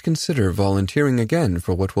 Please consider volunteering again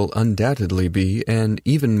for what will undoubtedly be an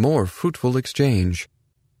even more fruitful exchange.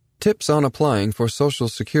 Tips on Applying for Social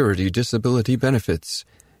Security Disability Benefits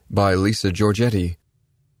by Lisa Giorgetti.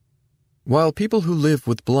 While people who live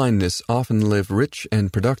with blindness often live rich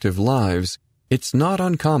and productive lives, it's not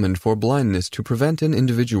uncommon for blindness to prevent an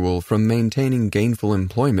individual from maintaining gainful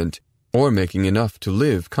employment or making enough to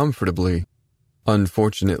live comfortably.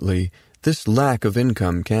 Unfortunately, this lack of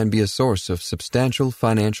income can be a source of substantial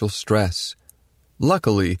financial stress.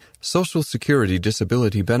 Luckily, Social Security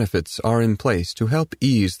disability benefits are in place to help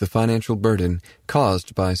ease the financial burden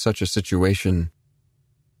caused by such a situation.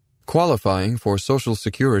 Qualifying for Social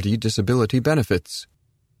Security disability benefits.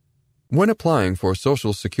 When applying for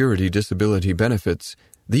Social Security disability benefits,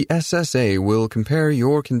 the SSA will compare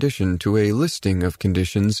your condition to a listing of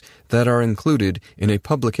conditions that are included in a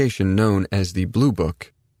publication known as the Blue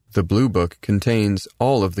Book. The Blue Book contains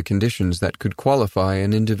all of the conditions that could qualify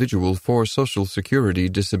an individual for Social Security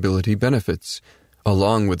disability benefits,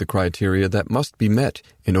 along with the criteria that must be met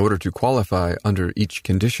in order to qualify under each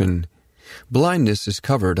condition. Blindness is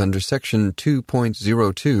covered under Section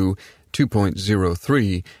 2.02,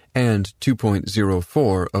 2.03, and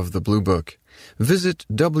 2.04 of the Blue Book. Visit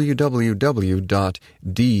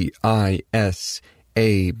DISABLING-DISABILITY.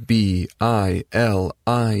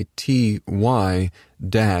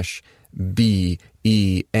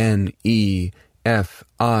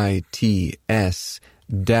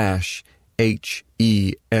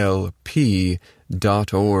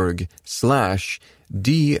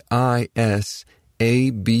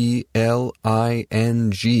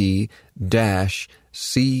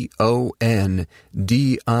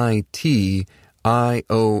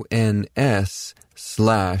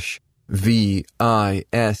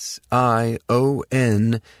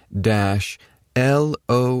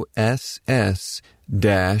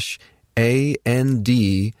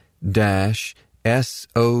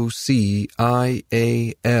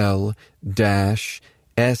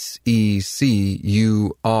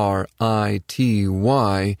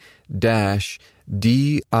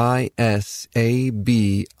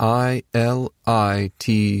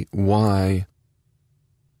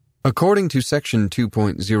 According to Section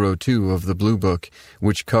 2.02 of the Blue Book,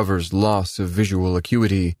 which covers loss of visual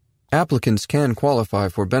acuity, applicants can qualify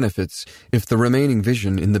for benefits if the remaining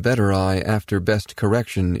vision in the better eye after best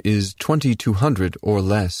correction is 20/200 or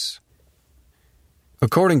less.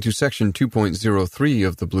 According to Section 2.03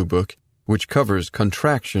 of the Blue Book, which covers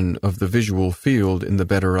contraction of the visual field in the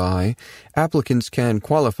better eye, applicants can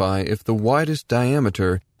qualify if the widest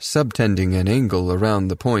diameter subtending an angle around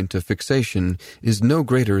the point of fixation is no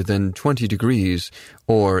greater than 20 degrees,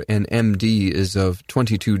 or an MD is of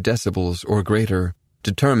 22 decibels or greater,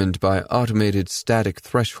 determined by automated static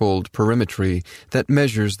threshold perimetry that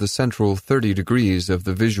measures the central 30 degrees of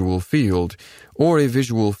the visual field, or a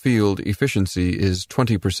visual field efficiency is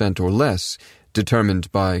 20% or less,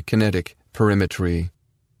 determined by kinetic perimetry.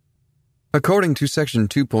 According to Section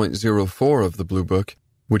 2.04 of the Blue Book,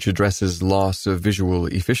 which addresses loss of visual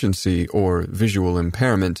efficiency or visual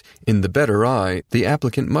impairment in the better eye, the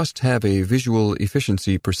applicant must have a visual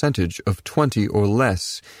efficiency percentage of 20 or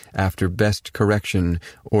less after best correction,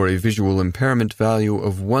 or a visual impairment value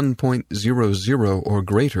of 1.00 or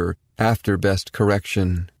greater after best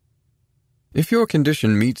correction. If your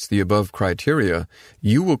condition meets the above criteria,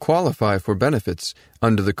 you will qualify for benefits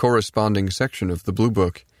under the corresponding section of the Blue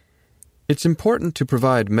Book. It's important to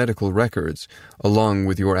provide medical records, along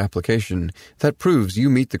with your application, that proves you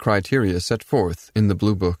meet the criteria set forth in the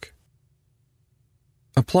Blue Book.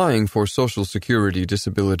 Applying for Social Security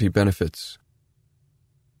disability benefits.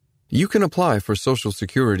 You can apply for Social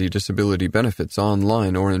Security disability benefits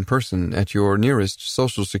online or in person at your nearest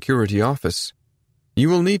Social Security office. You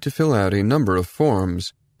will need to fill out a number of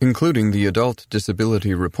forms, including the Adult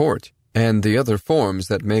Disability Report and the other forms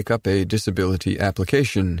that make up a disability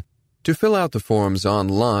application. To fill out the forms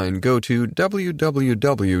online, go to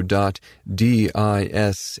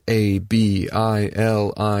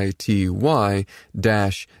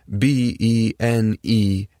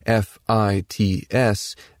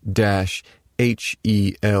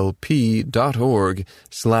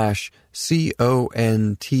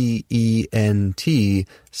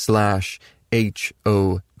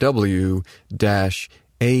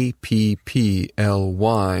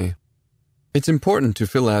It's important to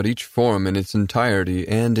fill out each form in its entirety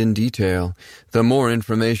and in detail. The more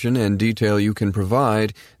information and detail you can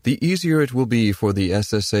provide, the easier it will be for the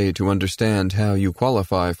SSA to understand how you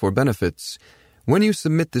qualify for benefits. When you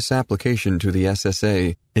submit this application to the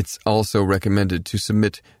SSA, it's also recommended to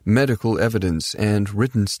submit medical evidence and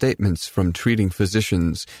written statements from treating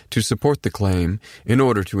physicians to support the claim in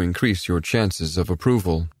order to increase your chances of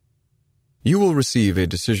approval. You will receive a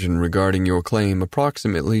decision regarding your claim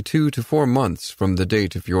approximately 2 to 4 months from the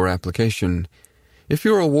date of your application. If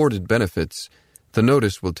you're awarded benefits, the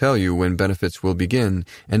notice will tell you when benefits will begin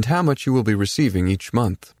and how much you will be receiving each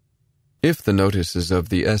month. If the notice is of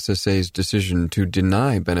the SSA's decision to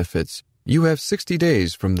deny benefits, you have 60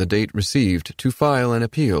 days from the date received to file an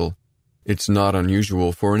appeal. It's not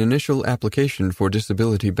unusual for an initial application for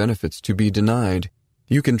disability benefits to be denied.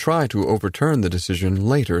 You can try to overturn the decision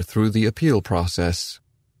later through the appeal process.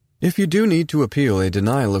 If you do need to appeal a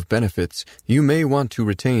denial of benefits, you may want to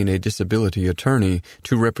retain a disability attorney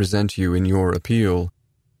to represent you in your appeal.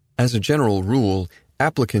 As a general rule,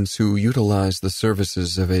 applicants who utilize the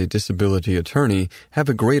services of a disability attorney have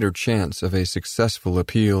a greater chance of a successful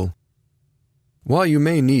appeal. While you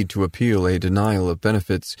may need to appeal a denial of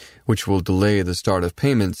benefits, which will delay the start of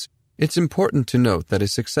payments, it's important to note that a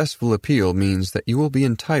successful appeal means that you will be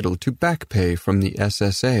entitled to back pay from the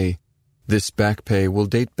SSA. This back pay will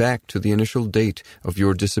date back to the initial date of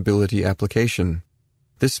your disability application.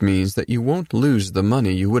 This means that you won't lose the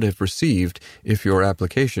money you would have received if your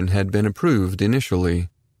application had been approved initially.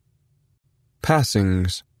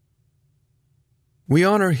 Passings. We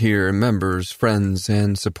honor here members, friends,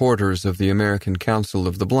 and supporters of the American Council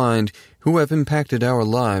of the Blind who have impacted our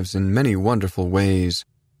lives in many wonderful ways.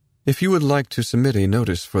 If you would like to submit a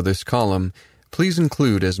notice for this column, please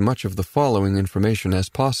include as much of the following information as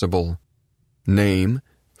possible: name,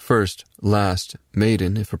 first, last,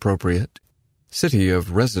 maiden if appropriate, city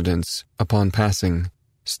of residence upon passing,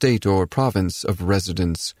 state or province of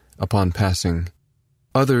residence upon passing,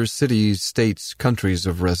 other cities, states, countries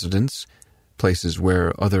of residence, places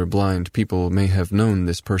where other blind people may have known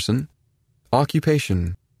this person,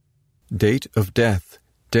 occupation, date of death,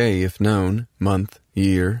 day if known, month,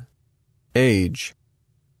 year, age,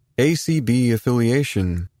 ACB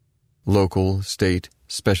affiliation, local, state,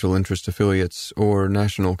 special interest affiliates, or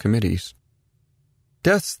national committees.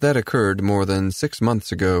 Deaths that occurred more than 6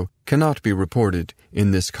 months ago cannot be reported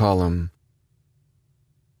in this column.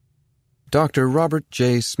 Dr. Robert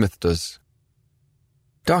J. Smithdas.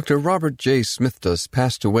 Dr. Robert J. Smithdas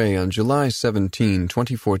passed away on July 17,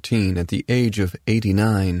 2014 at the age of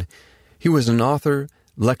 89. He was an author,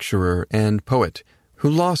 lecturer, and poet who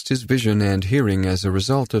lost his vision and hearing as a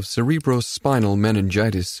result of cerebrospinal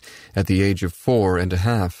meningitis at the age of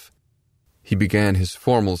 4.5. He began his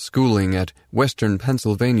formal schooling at Western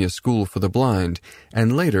Pennsylvania School for the Blind,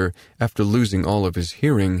 and later, after losing all of his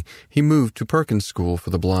hearing, he moved to Perkins School for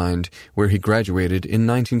the Blind, where he graduated in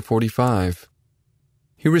 1945.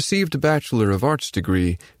 He received a Bachelor of Arts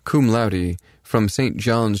degree, cum laude, from St.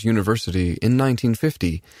 John's University in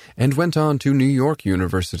 1950, and went on to New York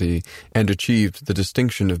University and achieved the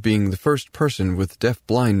distinction of being the first person with deaf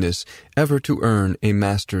blindness ever to earn a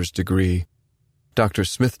master's degree. Dr.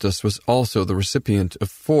 Smithdas was also the recipient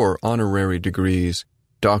of 4 honorary degrees: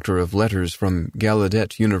 Doctor of Letters from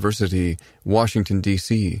Gallaudet University, Washington,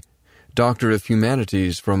 D.C., Doctor of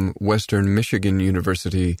Humanities from Western Michigan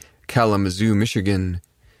University, Kalamazoo, Michigan,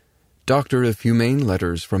 Doctor of Humane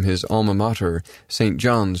Letters from his alma mater, St.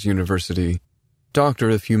 John's University, Doctor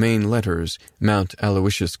of Humane Letters, Mount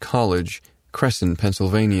Aloysius College, Cresson,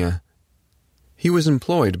 Pennsylvania. He was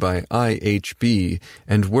employed by IHB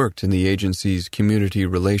and worked in the agency's Community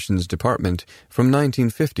Relations Department from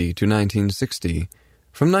 1950 to 1960.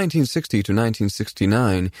 From 1960 to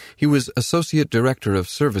 1969, he was Associate Director of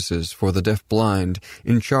Services for the Deaf-Blind,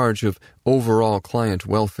 in charge of overall client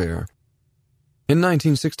welfare. In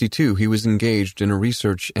 1962, he was engaged in a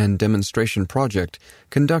research and demonstration project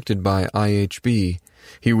conducted by IHB.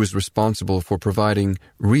 He was responsible for providing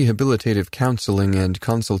rehabilitative counseling and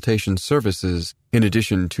consultation services, in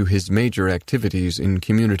addition to his major activities in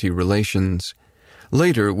community relations.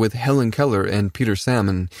 Later, with Helen Keller and Peter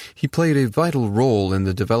Salmon, he played a vital role in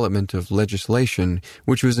the development of legislation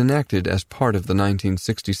which was enacted as part of the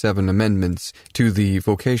 1967 amendments to the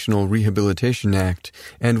Vocational Rehabilitation Act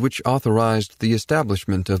and which authorized the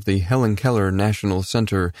establishment of the Helen Keller National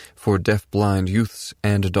Center for Deaf-Blind Youths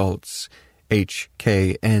and Adults,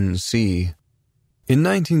 HKNC. In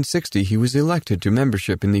 1960, he was elected to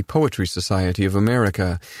membership in the Poetry Society of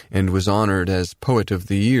America and was honored as Poet of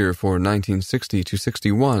the Year for 1960 to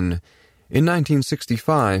 61. In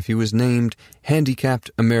 1965, he was named Handicapped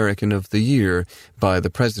American of the Year by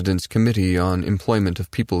the President's Committee on Employment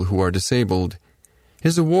of People Who Are Disabled.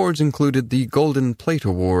 His awards included the Golden Plate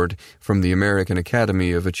Award from the American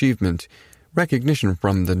Academy of Achievement, recognition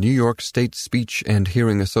from the New York State Speech and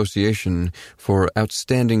Hearing Association for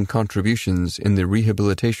outstanding contributions in the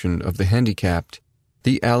rehabilitation of the handicapped,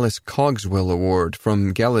 the Alice Cogswell Award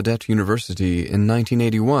from Gallaudet University in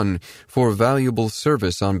 1981 for valuable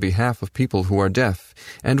service on behalf of people who are deaf,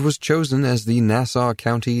 and was chosen as the Nassau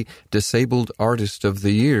County Disabled Artist of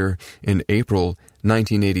the Year in April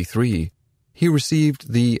 1983. He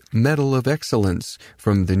received the Medal of Excellence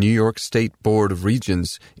from the New York State Board of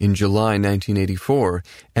Regents in July 1984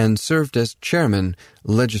 and served as Chairman,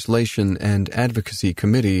 Legislation and Advocacy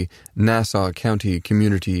Committee, Nassau County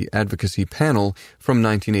Community Advocacy Panel from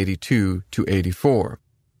 1982 to 84.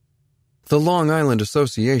 The Long Island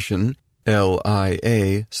Association,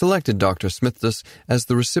 LIA, selected Dr. Smithdas as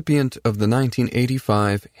the recipient of the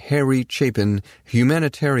 1985 Harry Chapin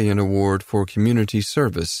Humanitarian Award for Community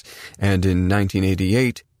Service, and in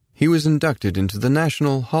 1988, he was inducted into the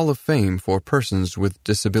National Hall of Fame for Persons with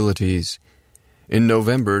Disabilities. In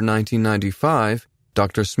November 1995,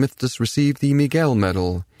 Dr. Smithdas received the Miguel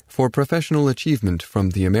Medal for Professional Achievement from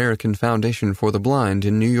the American Foundation for the Blind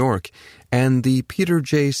in New York and the Peter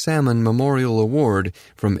J. Salmon Memorial Award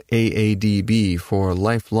from AADB for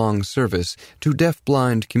lifelong service to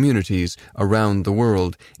deaf-blind communities around the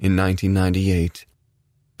world in 1998.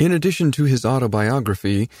 In addition to his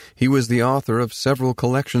autobiography, he was the author of several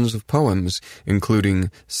collections of poems,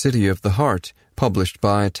 including City of the Heart, published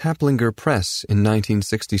by Taplinger Press in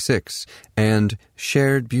 1966, and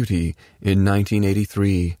Shared Beauty in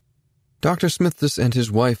 1983. Dr. Smithdas and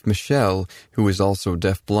his wife Michelle, who is also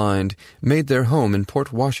deaf-blind, made their home in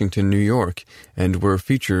Port Washington, New York, and were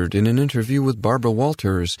featured in an interview with Barbara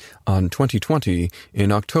Walters on 2020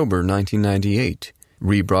 in October 1998,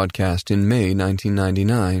 rebroadcast in May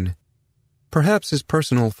 1999. Perhaps his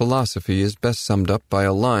personal philosophy is best summed up by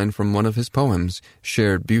a line from one of his poems,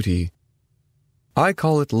 Shared Beauty. I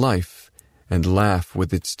call it life, and laugh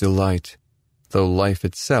with its delight, though life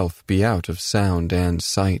itself be out of sound and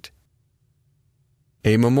sight.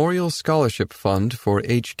 A memorial scholarship fund for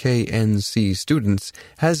HKNC students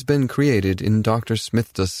has been created in Dr.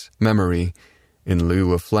 Smithdas' memory. In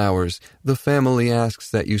lieu of flowers, the family asks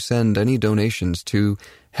that you send any donations to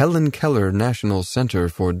Helen Keller National Center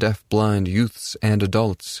for Deaf-Blind Youths and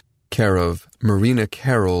Adults, care of Marina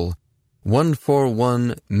Carroll,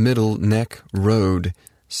 141 Middle Neck Road,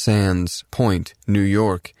 Sands Point, New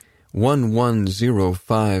York,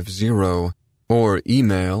 11050, or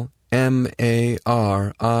email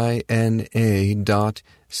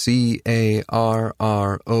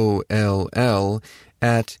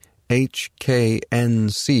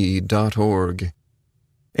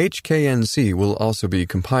HKNC will also be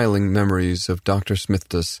compiling memories of Dr.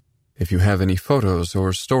 Smithdas. If you have any photos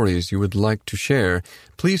or stories you would like to share,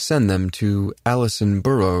 please send them to Allison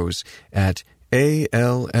Burrows at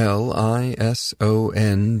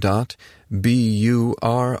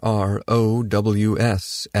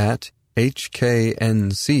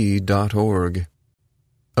allison.burrows@hknc.org.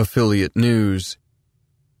 Affiliate News.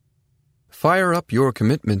 Fire up your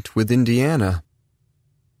commitment with Indiana.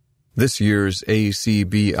 This year's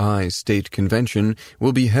ACBI State Convention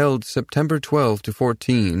will be held September 12 to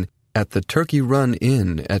 14 at the Turkey Run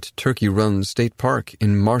Inn at Turkey Run State Park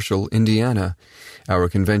in Marshall, Indiana. Our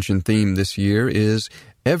convention theme this year is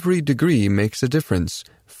Every Degree Makes a Difference.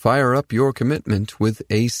 Fire up your commitment with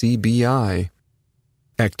ACBI.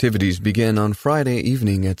 Activities begin on Friday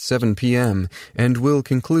evening at 7 p.m. and will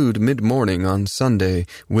conclude mid-morning on Sunday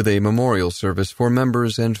with a memorial service for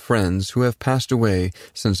members and friends who have passed away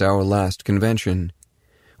since our last convention.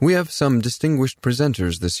 We have some distinguished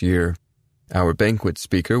presenters this year. Our banquet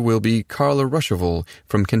speaker will be Carla Ruschival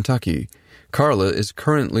from Kentucky. Carla is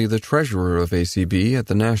currently the treasurer of ACB at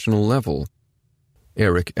the national level.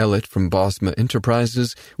 Eric Ellett from Bosma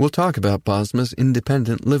Enterprises will talk about Bosma's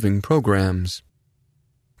independent living programs.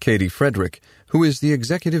 Katie Frederick, who is the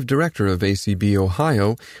executive director of ACB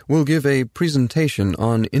Ohio, will give a presentation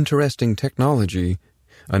on interesting technology.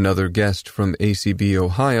 Another guest from ACB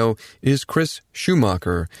Ohio is Chris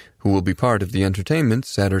Schumacher, who will be part of the entertainment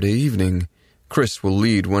Saturday evening. Chris will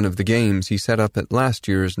lead one of the games he set up at last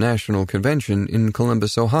year's national convention in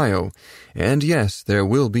Columbus, Ohio. And yes, there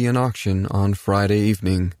will be an auction on Friday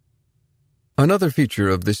evening. Another feature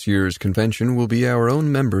of this year's convention will be our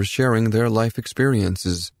own members sharing their life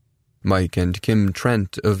experiences. Mike and Kim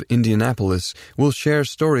Trent of Indianapolis will share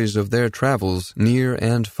stories of their travels near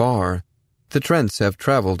and far. The Trents have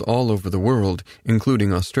traveled all over the world,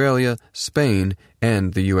 including Australia, Spain,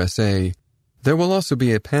 and the USA. There will also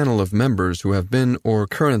be a panel of members who have been or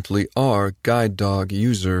currently are guide dog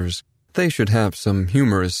users. They should have some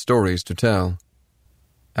humorous stories to tell.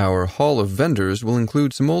 Our Hall of Vendors will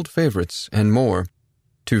include some old favorites and more.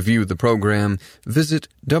 To view the program, visit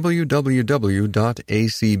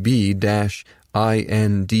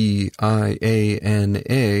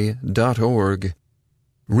www.acb-indiana.org.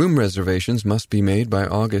 Room reservations must be made by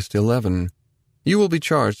August 11. You will be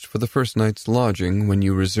charged for the first night's lodging when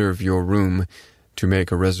you reserve your room. To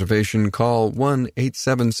make a reservation, call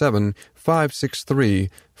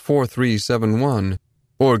 1-877-563-4371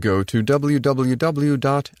 or go to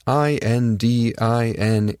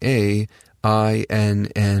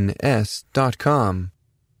www.indinains.com.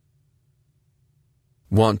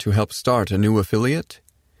 Want to help start a new affiliate?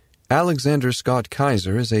 Alexander Scott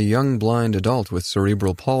Kaiser is a young blind adult with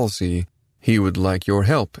cerebral palsy. He would like your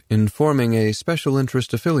help in forming a special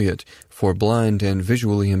interest affiliate for blind and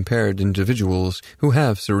visually impaired individuals who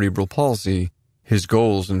have cerebral palsy. His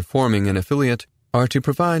goals in forming an affiliate are to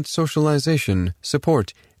provide socialization,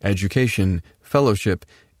 support, education, fellowship,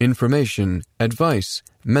 information, advice,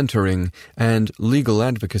 mentoring, and legal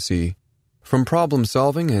advocacy. From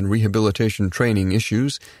problem-solving and rehabilitation training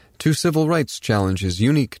issues to civil rights challenges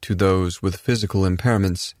unique to those with physical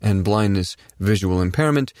impairments and blindness, visual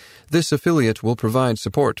impairment, this affiliate will provide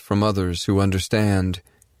support from others who understand.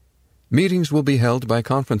 Meetings will be held by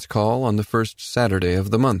conference call on the first Saturday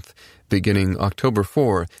of the month, beginning October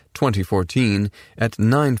 4, 2014, at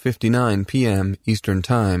 9:59 p.m. Eastern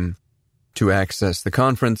Time. To access the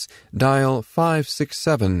conference, dial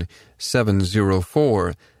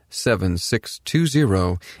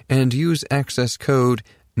 567-704-7620 and use access code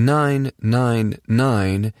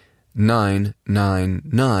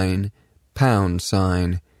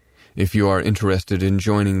 999-999#. If you are interested in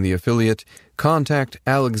joining the affiliate, contact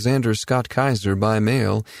Alexander Scott Kaiser by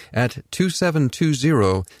mail at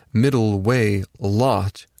 2720 Middle Way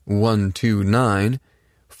Lot 129,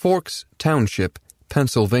 Forks Township,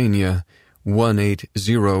 Pennsylvania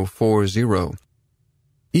 18040.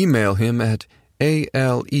 Email him at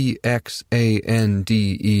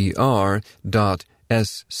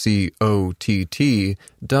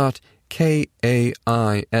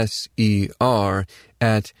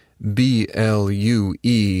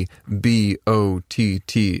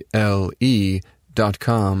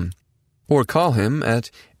or call him at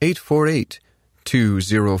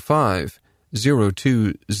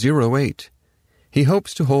 848-205-0208. He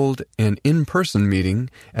hopes to hold an in-person meeting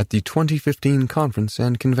at the 2015 conference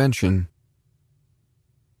and convention.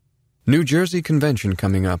 New Jersey Convention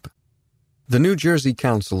coming up. The New Jersey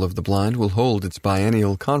Council of the Blind will hold its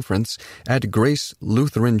biennial conference at Grace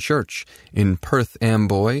Lutheran Church in Perth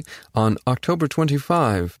Amboy on October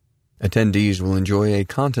 25. Attendees will enjoy a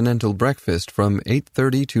continental breakfast from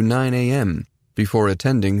 8:30 to 9 a.m. before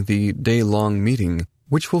attending the day-long meeting,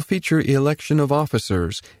 which will feature election of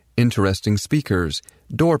officers, interesting speakers,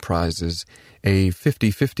 door prizes, a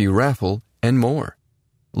 50-50 raffle, and more.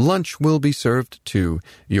 Lunch will be served too,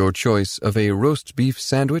 your choice of a roast beef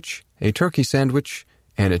sandwich, a turkey sandwich,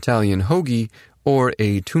 an Italian hoagie, or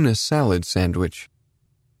a tuna salad sandwich.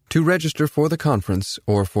 To register for the conference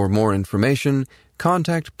or for more information,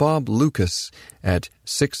 contact Bob Lucas at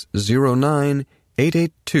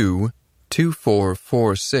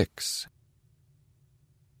 609-882-2446.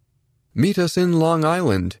 Meet us in Long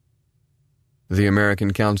Island. The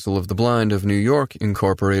American Council of the Blind of New York,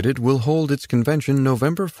 Incorporated, will hold its convention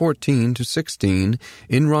November 14 to 16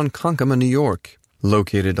 in Ronkonkoma, New York,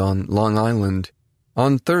 located on Long Island.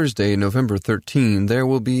 On Thursday, November 13, there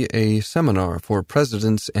will be a seminar for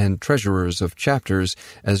presidents and treasurers of chapters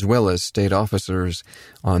as well as state officers.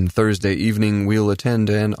 On Thursday evening, we'll attend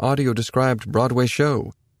an audio-described Broadway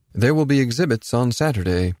show. There will be exhibits on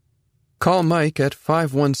Saturday. Call Mike at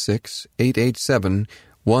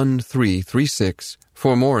 516-887-1336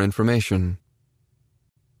 for more information.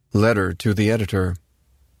 Letter to the Editor.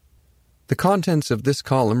 The contents of this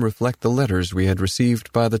column reflect the letters we had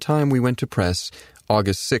received by the time we went to press,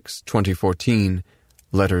 August 6, 2014.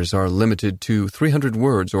 Letters are limited to 300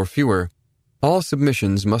 words or fewer. All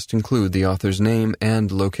submissions must include the author's name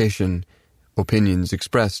and location. Opinions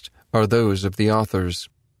expressed are those of the authors.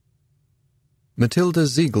 Matilda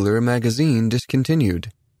Ziegler magazine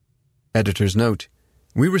discontinued. Editor's note: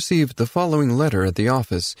 we received the following letter at the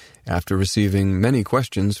office after receiving many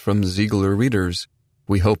questions from Ziegler readers.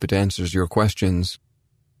 We hope it answers your questions.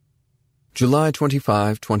 July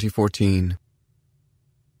 25, 2014.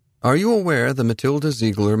 Are you aware the Matilda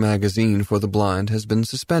Ziegler magazine for the blind has been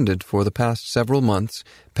suspended for the past several months,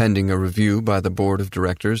 pending a review by the Board of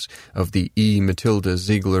Directors of the E. Matilda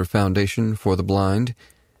Ziegler Foundation for the Blind?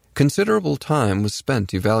 Considerable time was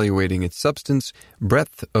spent evaluating its substance,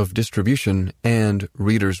 breadth of distribution, and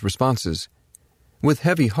readers' responses. With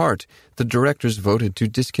heavy heart, the directors voted to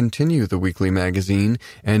discontinue the weekly magazine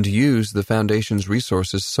and use the Foundation's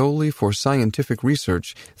resources solely for scientific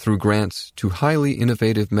research through grants to highly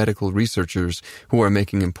innovative medical researchers who are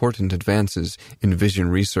making important advances in vision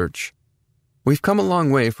research. We've come a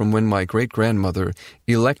long way from when my great-grandmother,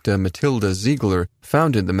 Electa Matilda Ziegler,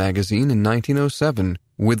 founded the magazine in 1907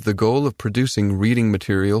 with the goal of producing reading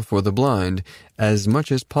material for the blind as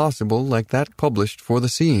much as possible like that published for the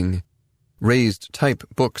seeing. Raised type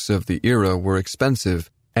books of the era were expensive,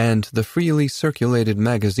 and the freely circulated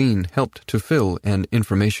magazine helped to fill an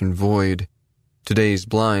information void. Today's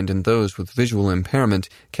blind and those with visual impairment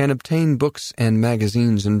can obtain books and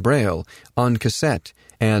magazines in Braille, on cassette,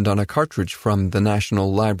 and on a cartridge from the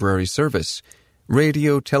National Library Service.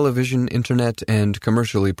 Radio, television, internet, and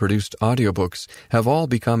commercially produced audiobooks have all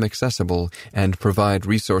become accessible and provide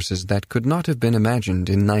resources that could not have been imagined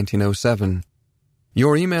in 1907.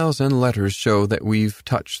 Your emails and letters show that we've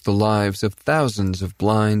touched the lives of thousands of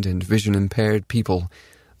blind and vision-impaired people.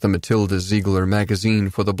 The Matilda Ziegler magazine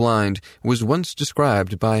for the blind was once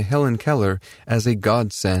described by Helen Keller as a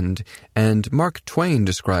godsend, and Mark Twain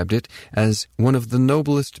described it as one of the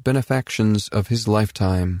noblest benefactions of his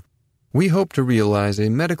lifetime. We hope to realize a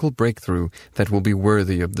medical breakthrough that will be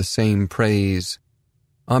worthy of the same praise.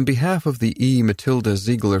 On behalf of the E. Matilda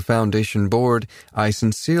Ziegler Foundation Board, I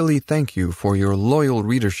sincerely thank you for your loyal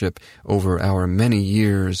readership over our many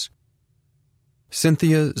years.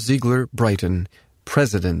 Cynthia Ziegler Brighton,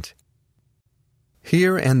 President.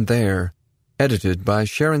 Here and There, edited by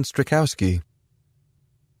Sharon Strakowski.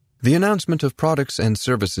 The announcement of products and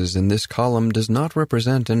services in this column does not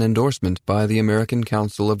represent an endorsement by the American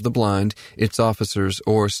Council of the Blind, its officers,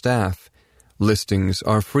 or staff. Listings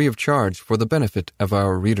are free of charge for the benefit of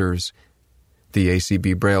our readers. The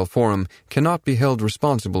ACB Braille Forum cannot be held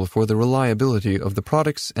responsible for the reliability of the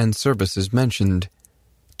products and services mentioned.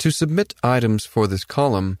 To submit items for this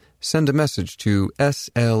column, send a message to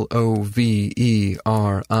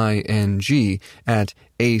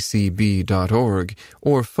slovering@acb.org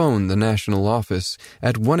or phone the national office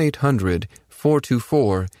at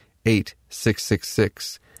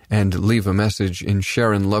 1-800-424-8666 and leave a message in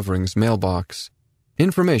Sharon Lovering's mailbox.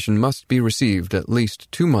 Information must be received at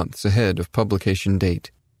least 2 months ahead of publication date.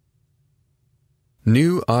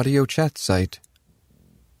 New audio chat site.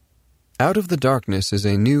 Out of the Darkness is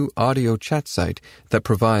a new audio chat site that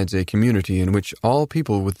provides a community in which all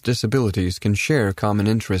people with disabilities can share common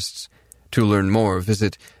interests. To learn more,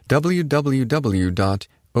 visit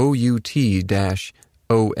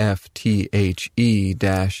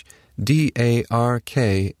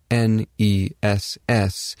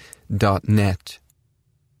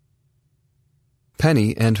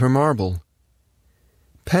Penny and Her Marble.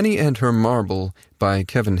 Penny and Her Marble by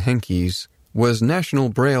Kevin Henkes was National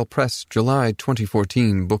Braille Press July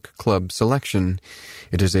 2014 Book Club selection.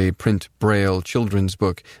 It is a print Braille children's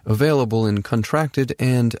book available in contracted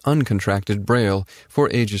and uncontracted Braille for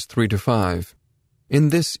ages 3 to 5. In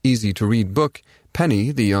this easy-to-read book,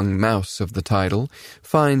 Penny, the young mouse of the title,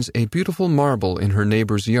 finds a beautiful marble in her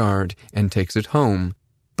neighbor's yard and takes it home.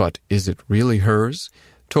 But is it really hers?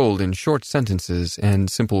 Told in short sentences and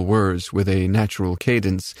simple words with a natural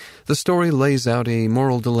cadence, the story lays out a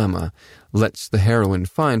moral dilemma, lets the heroine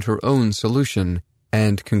find her own solution,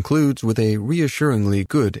 and concludes with a reassuringly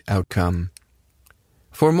good outcome.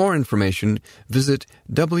 For more information, visit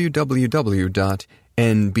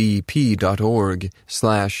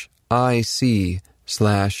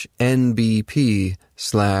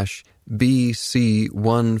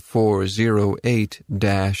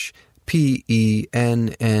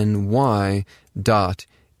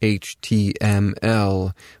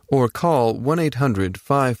or call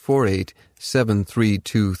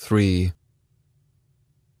 1-800-548-7323.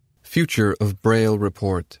 Future of Braille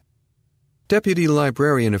Report. Deputy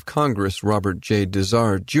Librarian of Congress Robert J.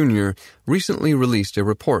 Dizard, Jr. recently released a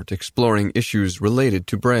report exploring issues related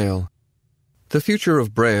to Braille. The Future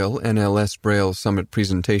of Braille, NLS Braille Summit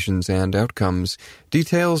Presentations and Outcomes,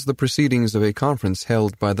 details the proceedings of a conference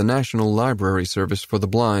held by the National Library Service for the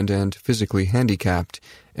Blind and Physically Handicapped,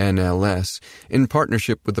 NLS, in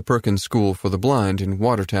partnership with the Perkins School for the Blind in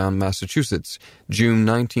Watertown, Massachusetts, June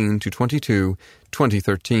 19 to 22,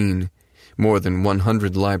 2013. More than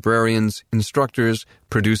 100 librarians, instructors,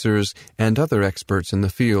 producers, and other experts in the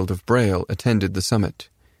field of Braille attended the summit.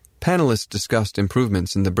 Panelists discussed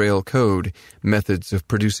improvements in the Braille code, methods of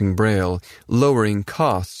producing Braille, lowering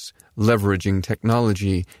costs, leveraging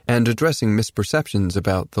technology, and addressing misperceptions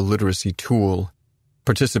about the literacy tool.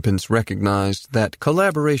 Participants recognized that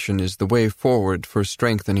collaboration is the way forward for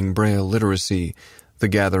strengthening Braille literacy. The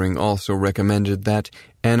gathering also recommended that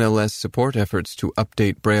NLS support efforts to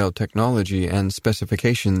update Braille technology and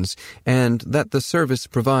specifications, and that the service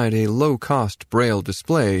provide a low-cost Braille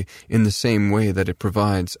display in the same way that it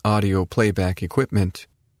provides audio playback equipment.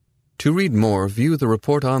 To read more, view the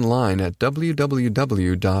report online at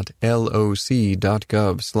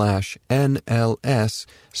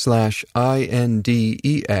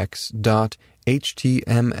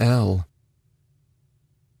www.loc.gov/NLS/INDEX.html.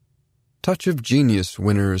 Touch of Genius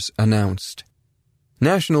winners announced.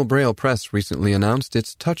 National Braille Press recently announced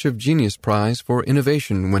its Touch of Genius Prize for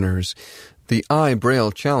Innovation winners. The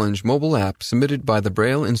iBraille Challenge mobile app submitted by the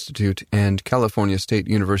Braille Institute and California State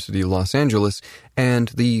University, Los Angeles, and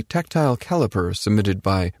the Tactile Caliper submitted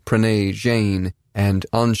by Pranay Jain and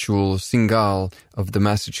Anshul Singhal of the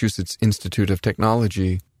Massachusetts Institute of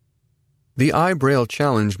Technology. The iBraille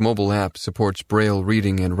Challenge mobile app supports Braille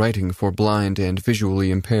reading and writing for blind and visually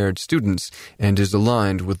impaired students and is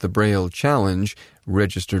aligned with the Braille Challenge,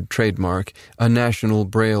 registered trademark, a national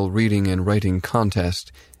Braille reading and writing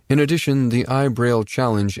contest. In addition, the iBraille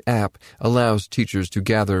Challenge app allows teachers to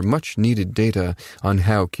gather much-needed data on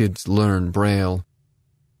how kids learn Braille.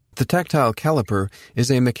 The Tactile Caliper is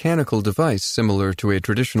a mechanical device similar to a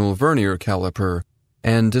traditional vernier caliper,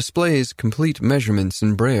 and displays complete measurements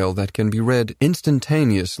in Braille that can be read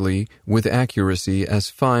instantaneously with accuracy as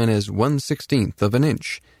fine as 1/16 of an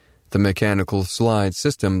inch. The mechanical slide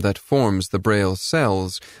system that forms the Braille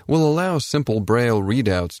cells will allow simple Braille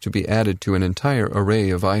readouts to be added to an entire array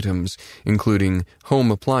of items, including home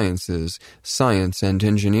appliances, science and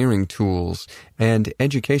engineering tools, and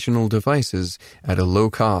educational devices at a low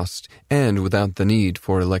cost and without the need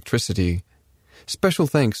for electricity. Special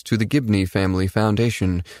thanks to the Gibney Family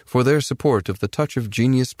Foundation for their support of the Touch of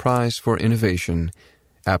Genius Prize for Innovation.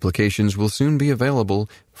 Applications will soon be available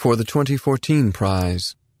for the 2014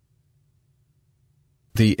 prize.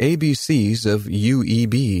 The ABCs of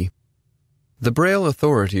UEB. The Braille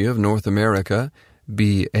Authority of North America,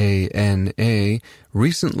 BANA,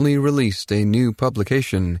 recently released a new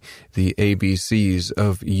publication, The ABCs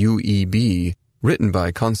of UEB, written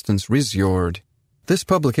by Constance Risjord. This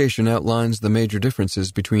publication outlines the major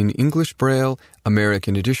differences between English Braille,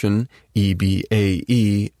 American Edition,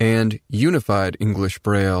 EBAE, and Unified English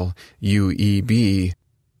Braille, UEB.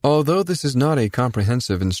 Although this is not a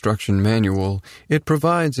comprehensive instruction manual, it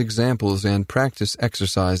provides examples and practice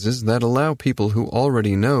exercises that allow people who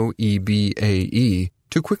already know EBAE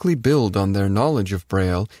to quickly build on their knowledge of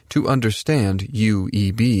Braille to understand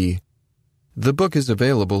UEB. The book is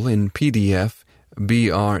available in PDF,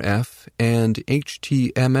 BRF, and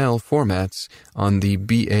HTML formats on the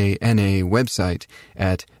BANA website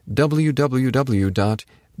at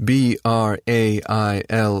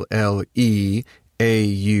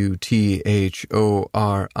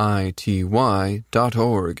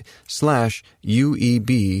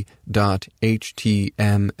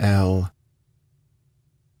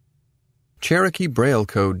Cherokee Braille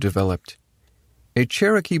Code developed. A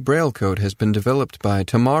Cherokee Braille Code has been developed by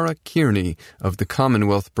Tamara Kearney of the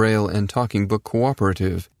Commonwealth Braille and Talking Book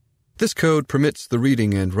Cooperative. This code permits the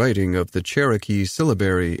reading and writing of the Cherokee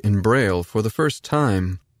syllabary in Braille for the first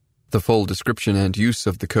time. The full description and use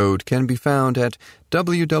of the code can be found at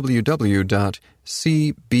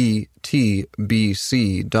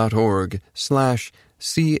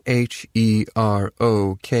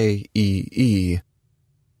www.cbtbc.org/CHEROKEE.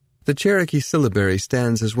 The Cherokee syllabary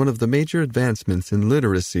stands as one of the major advancements in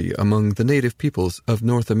literacy among the native peoples of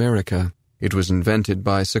North America. It was invented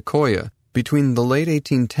by Sequoyah between the late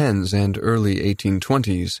 1810s and early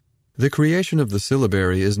 1820s. The creation of the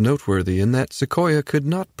syllabary is noteworthy in that Sequoyah could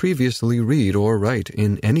not previously read or write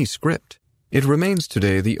in any script. It remains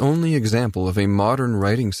today the only example of a modern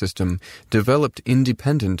writing system developed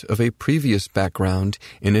independent of a previous background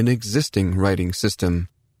in an existing writing system.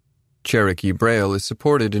 Cherokee Braille is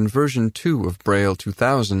supported in version 2 of Braille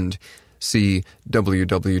 2000. See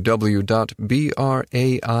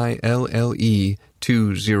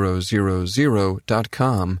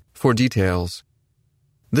www.braille2000.com for details.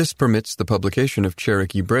 This permits the publication of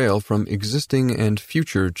Cherokee Braille from existing and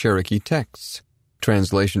future Cherokee texts.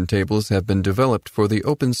 Translation tables have been developed for the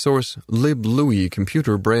open-source LibLouis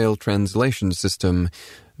computer Braille translation system.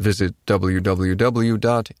 Visit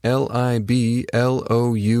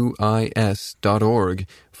www.liblouis.org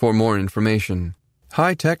for more information.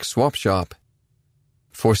 High-Tech Swap Shop.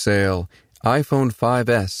 For sale, iPhone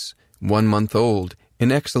 5S, 1 month old,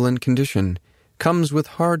 in excellent condition. Comes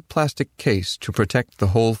with hard plastic case to protect the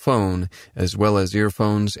whole phone, as well as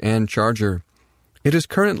earphones and charger. It is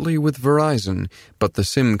currently with Verizon, but the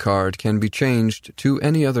SIM card can be changed to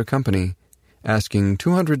any other company. Asking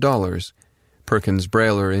 $200. Perkins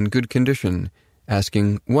Brailler in good condition,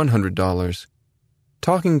 asking $100.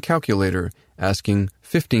 Talking calculator, asking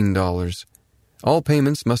 $15. All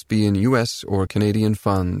payments must be in U.S. or Canadian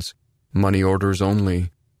funds. Money orders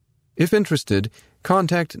only. If interested,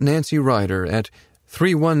 contact Nancy Ryder at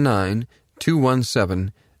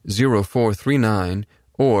 319-217-0439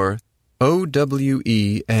 or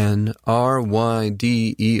OWENRYDER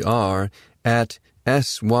at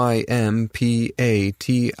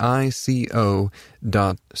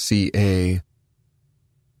sympatico.ca.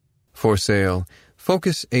 For sale,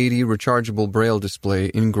 Focus 80 rechargeable braille display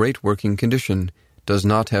in great working condition. Does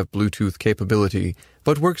not have Bluetooth capability,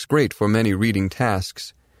 but works great for many reading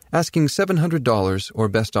tasks. Asking $700 or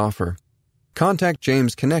best offer. Contact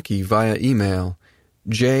James Konecki via email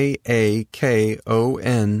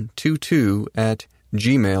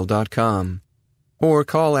jakon22@gmail.com or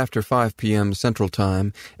call after 5 p.m. Central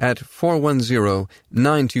Time at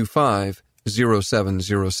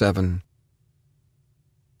 410-925-0707.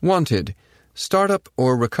 Wanted. Startup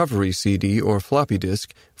or recovery CD or floppy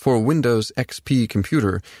disk for Windows XP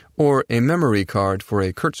computer or a memory card for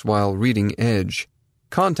a Kurzweil Reading Edge.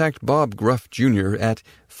 Contact Bob Gruff Jr. at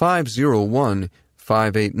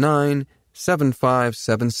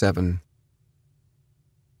 501-589-7577.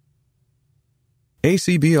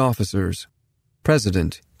 ACB Officers.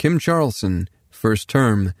 President, Kim Charlson, first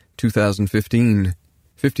term, 2015,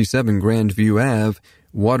 57 Grandview Ave,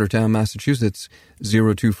 Watertown, Massachusetts,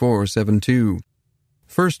 02472.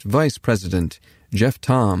 First Vice President, Jeff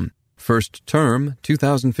Tom, first term,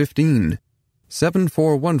 2015,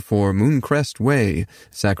 7414 Mooncrest Way,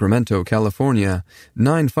 Sacramento, California,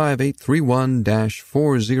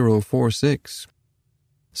 95831-4046.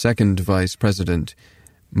 Second Vice President,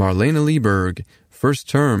 Marlena Lieberg, first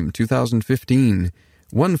term, 2015,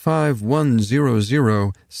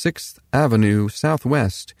 15100 6th Avenue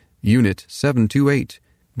Southwest, Unit 728,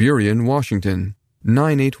 Burien, Washington,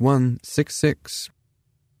 98166.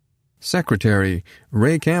 Secretary,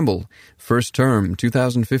 Ray Campbell, first term,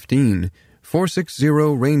 2015, 460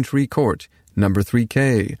 Raintree Court, number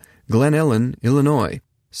 3K, Glen Ellen, Illinois,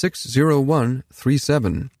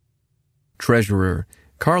 60137. Treasurer,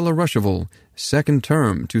 Carla Ruschival, second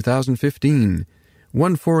term, 2015,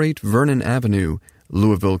 148 Vernon Avenue,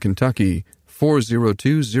 Louisville, Kentucky,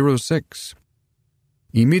 40206.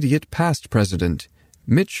 Immediate past president,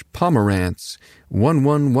 Mitch Pomerantz,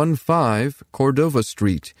 1115 Cordova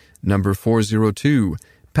Street, number 402,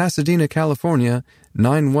 Pasadena, California,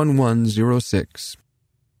 91106.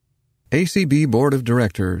 ACB Board of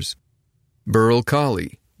Directors. Burl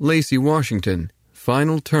Colley, Lacey, Washington,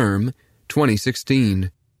 final term,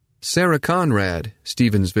 2016. Sarah Conrad,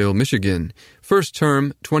 Stevensville, Michigan, first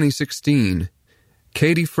term, 2016.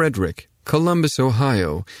 Katie Frederick, Columbus,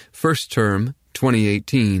 Ohio, first term,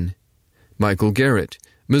 2018. Michael Garrett,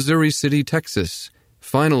 Missouri City, Texas,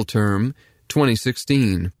 final term,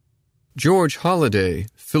 2016. George Holliday,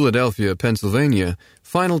 Philadelphia, Pennsylvania,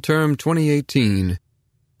 final term, 2018.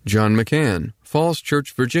 John McCann, Falls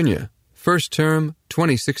Church, Virginia, first term,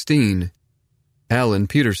 2016. Alan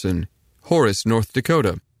Peterson, Horace, North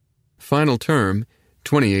Dakota, final term,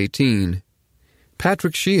 2018.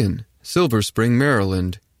 Patrick Sheehan, Silver Spring,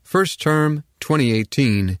 Maryland, first term,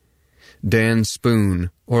 2018. Dan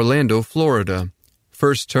Spoon, Orlando, Florida,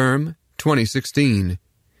 first term, 2016.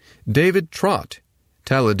 David Trott,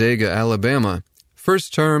 Talladega, Alabama,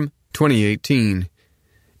 first term, 2018.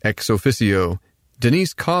 Ex officio,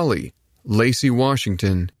 Denise Colley, Lacey,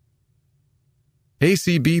 Washington.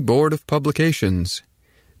 ACB Board of Publications.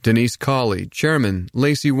 Denise Colley, Chairman,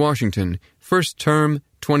 Lacey, Washington, first term,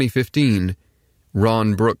 2015.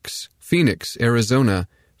 Ron Brooks, Phoenix, Arizona,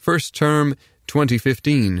 first term,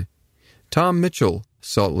 2015. Tom Mitchell,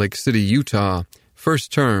 Salt Lake City, Utah,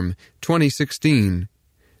 first term, 2016.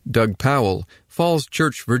 Doug Powell, Falls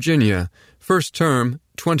Church, Virginia, first term,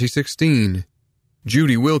 2016.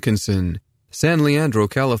 Judy Wilkinson, San Leandro,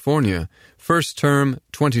 California, first term,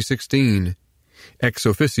 2016. Ex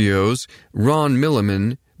officios, Ron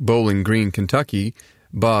Milliman, Bowling Green, Kentucky,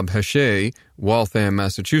 Bob Hachey, Waltham,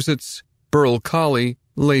 Massachusetts, Burl Colley,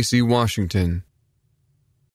 Lacey, Washington.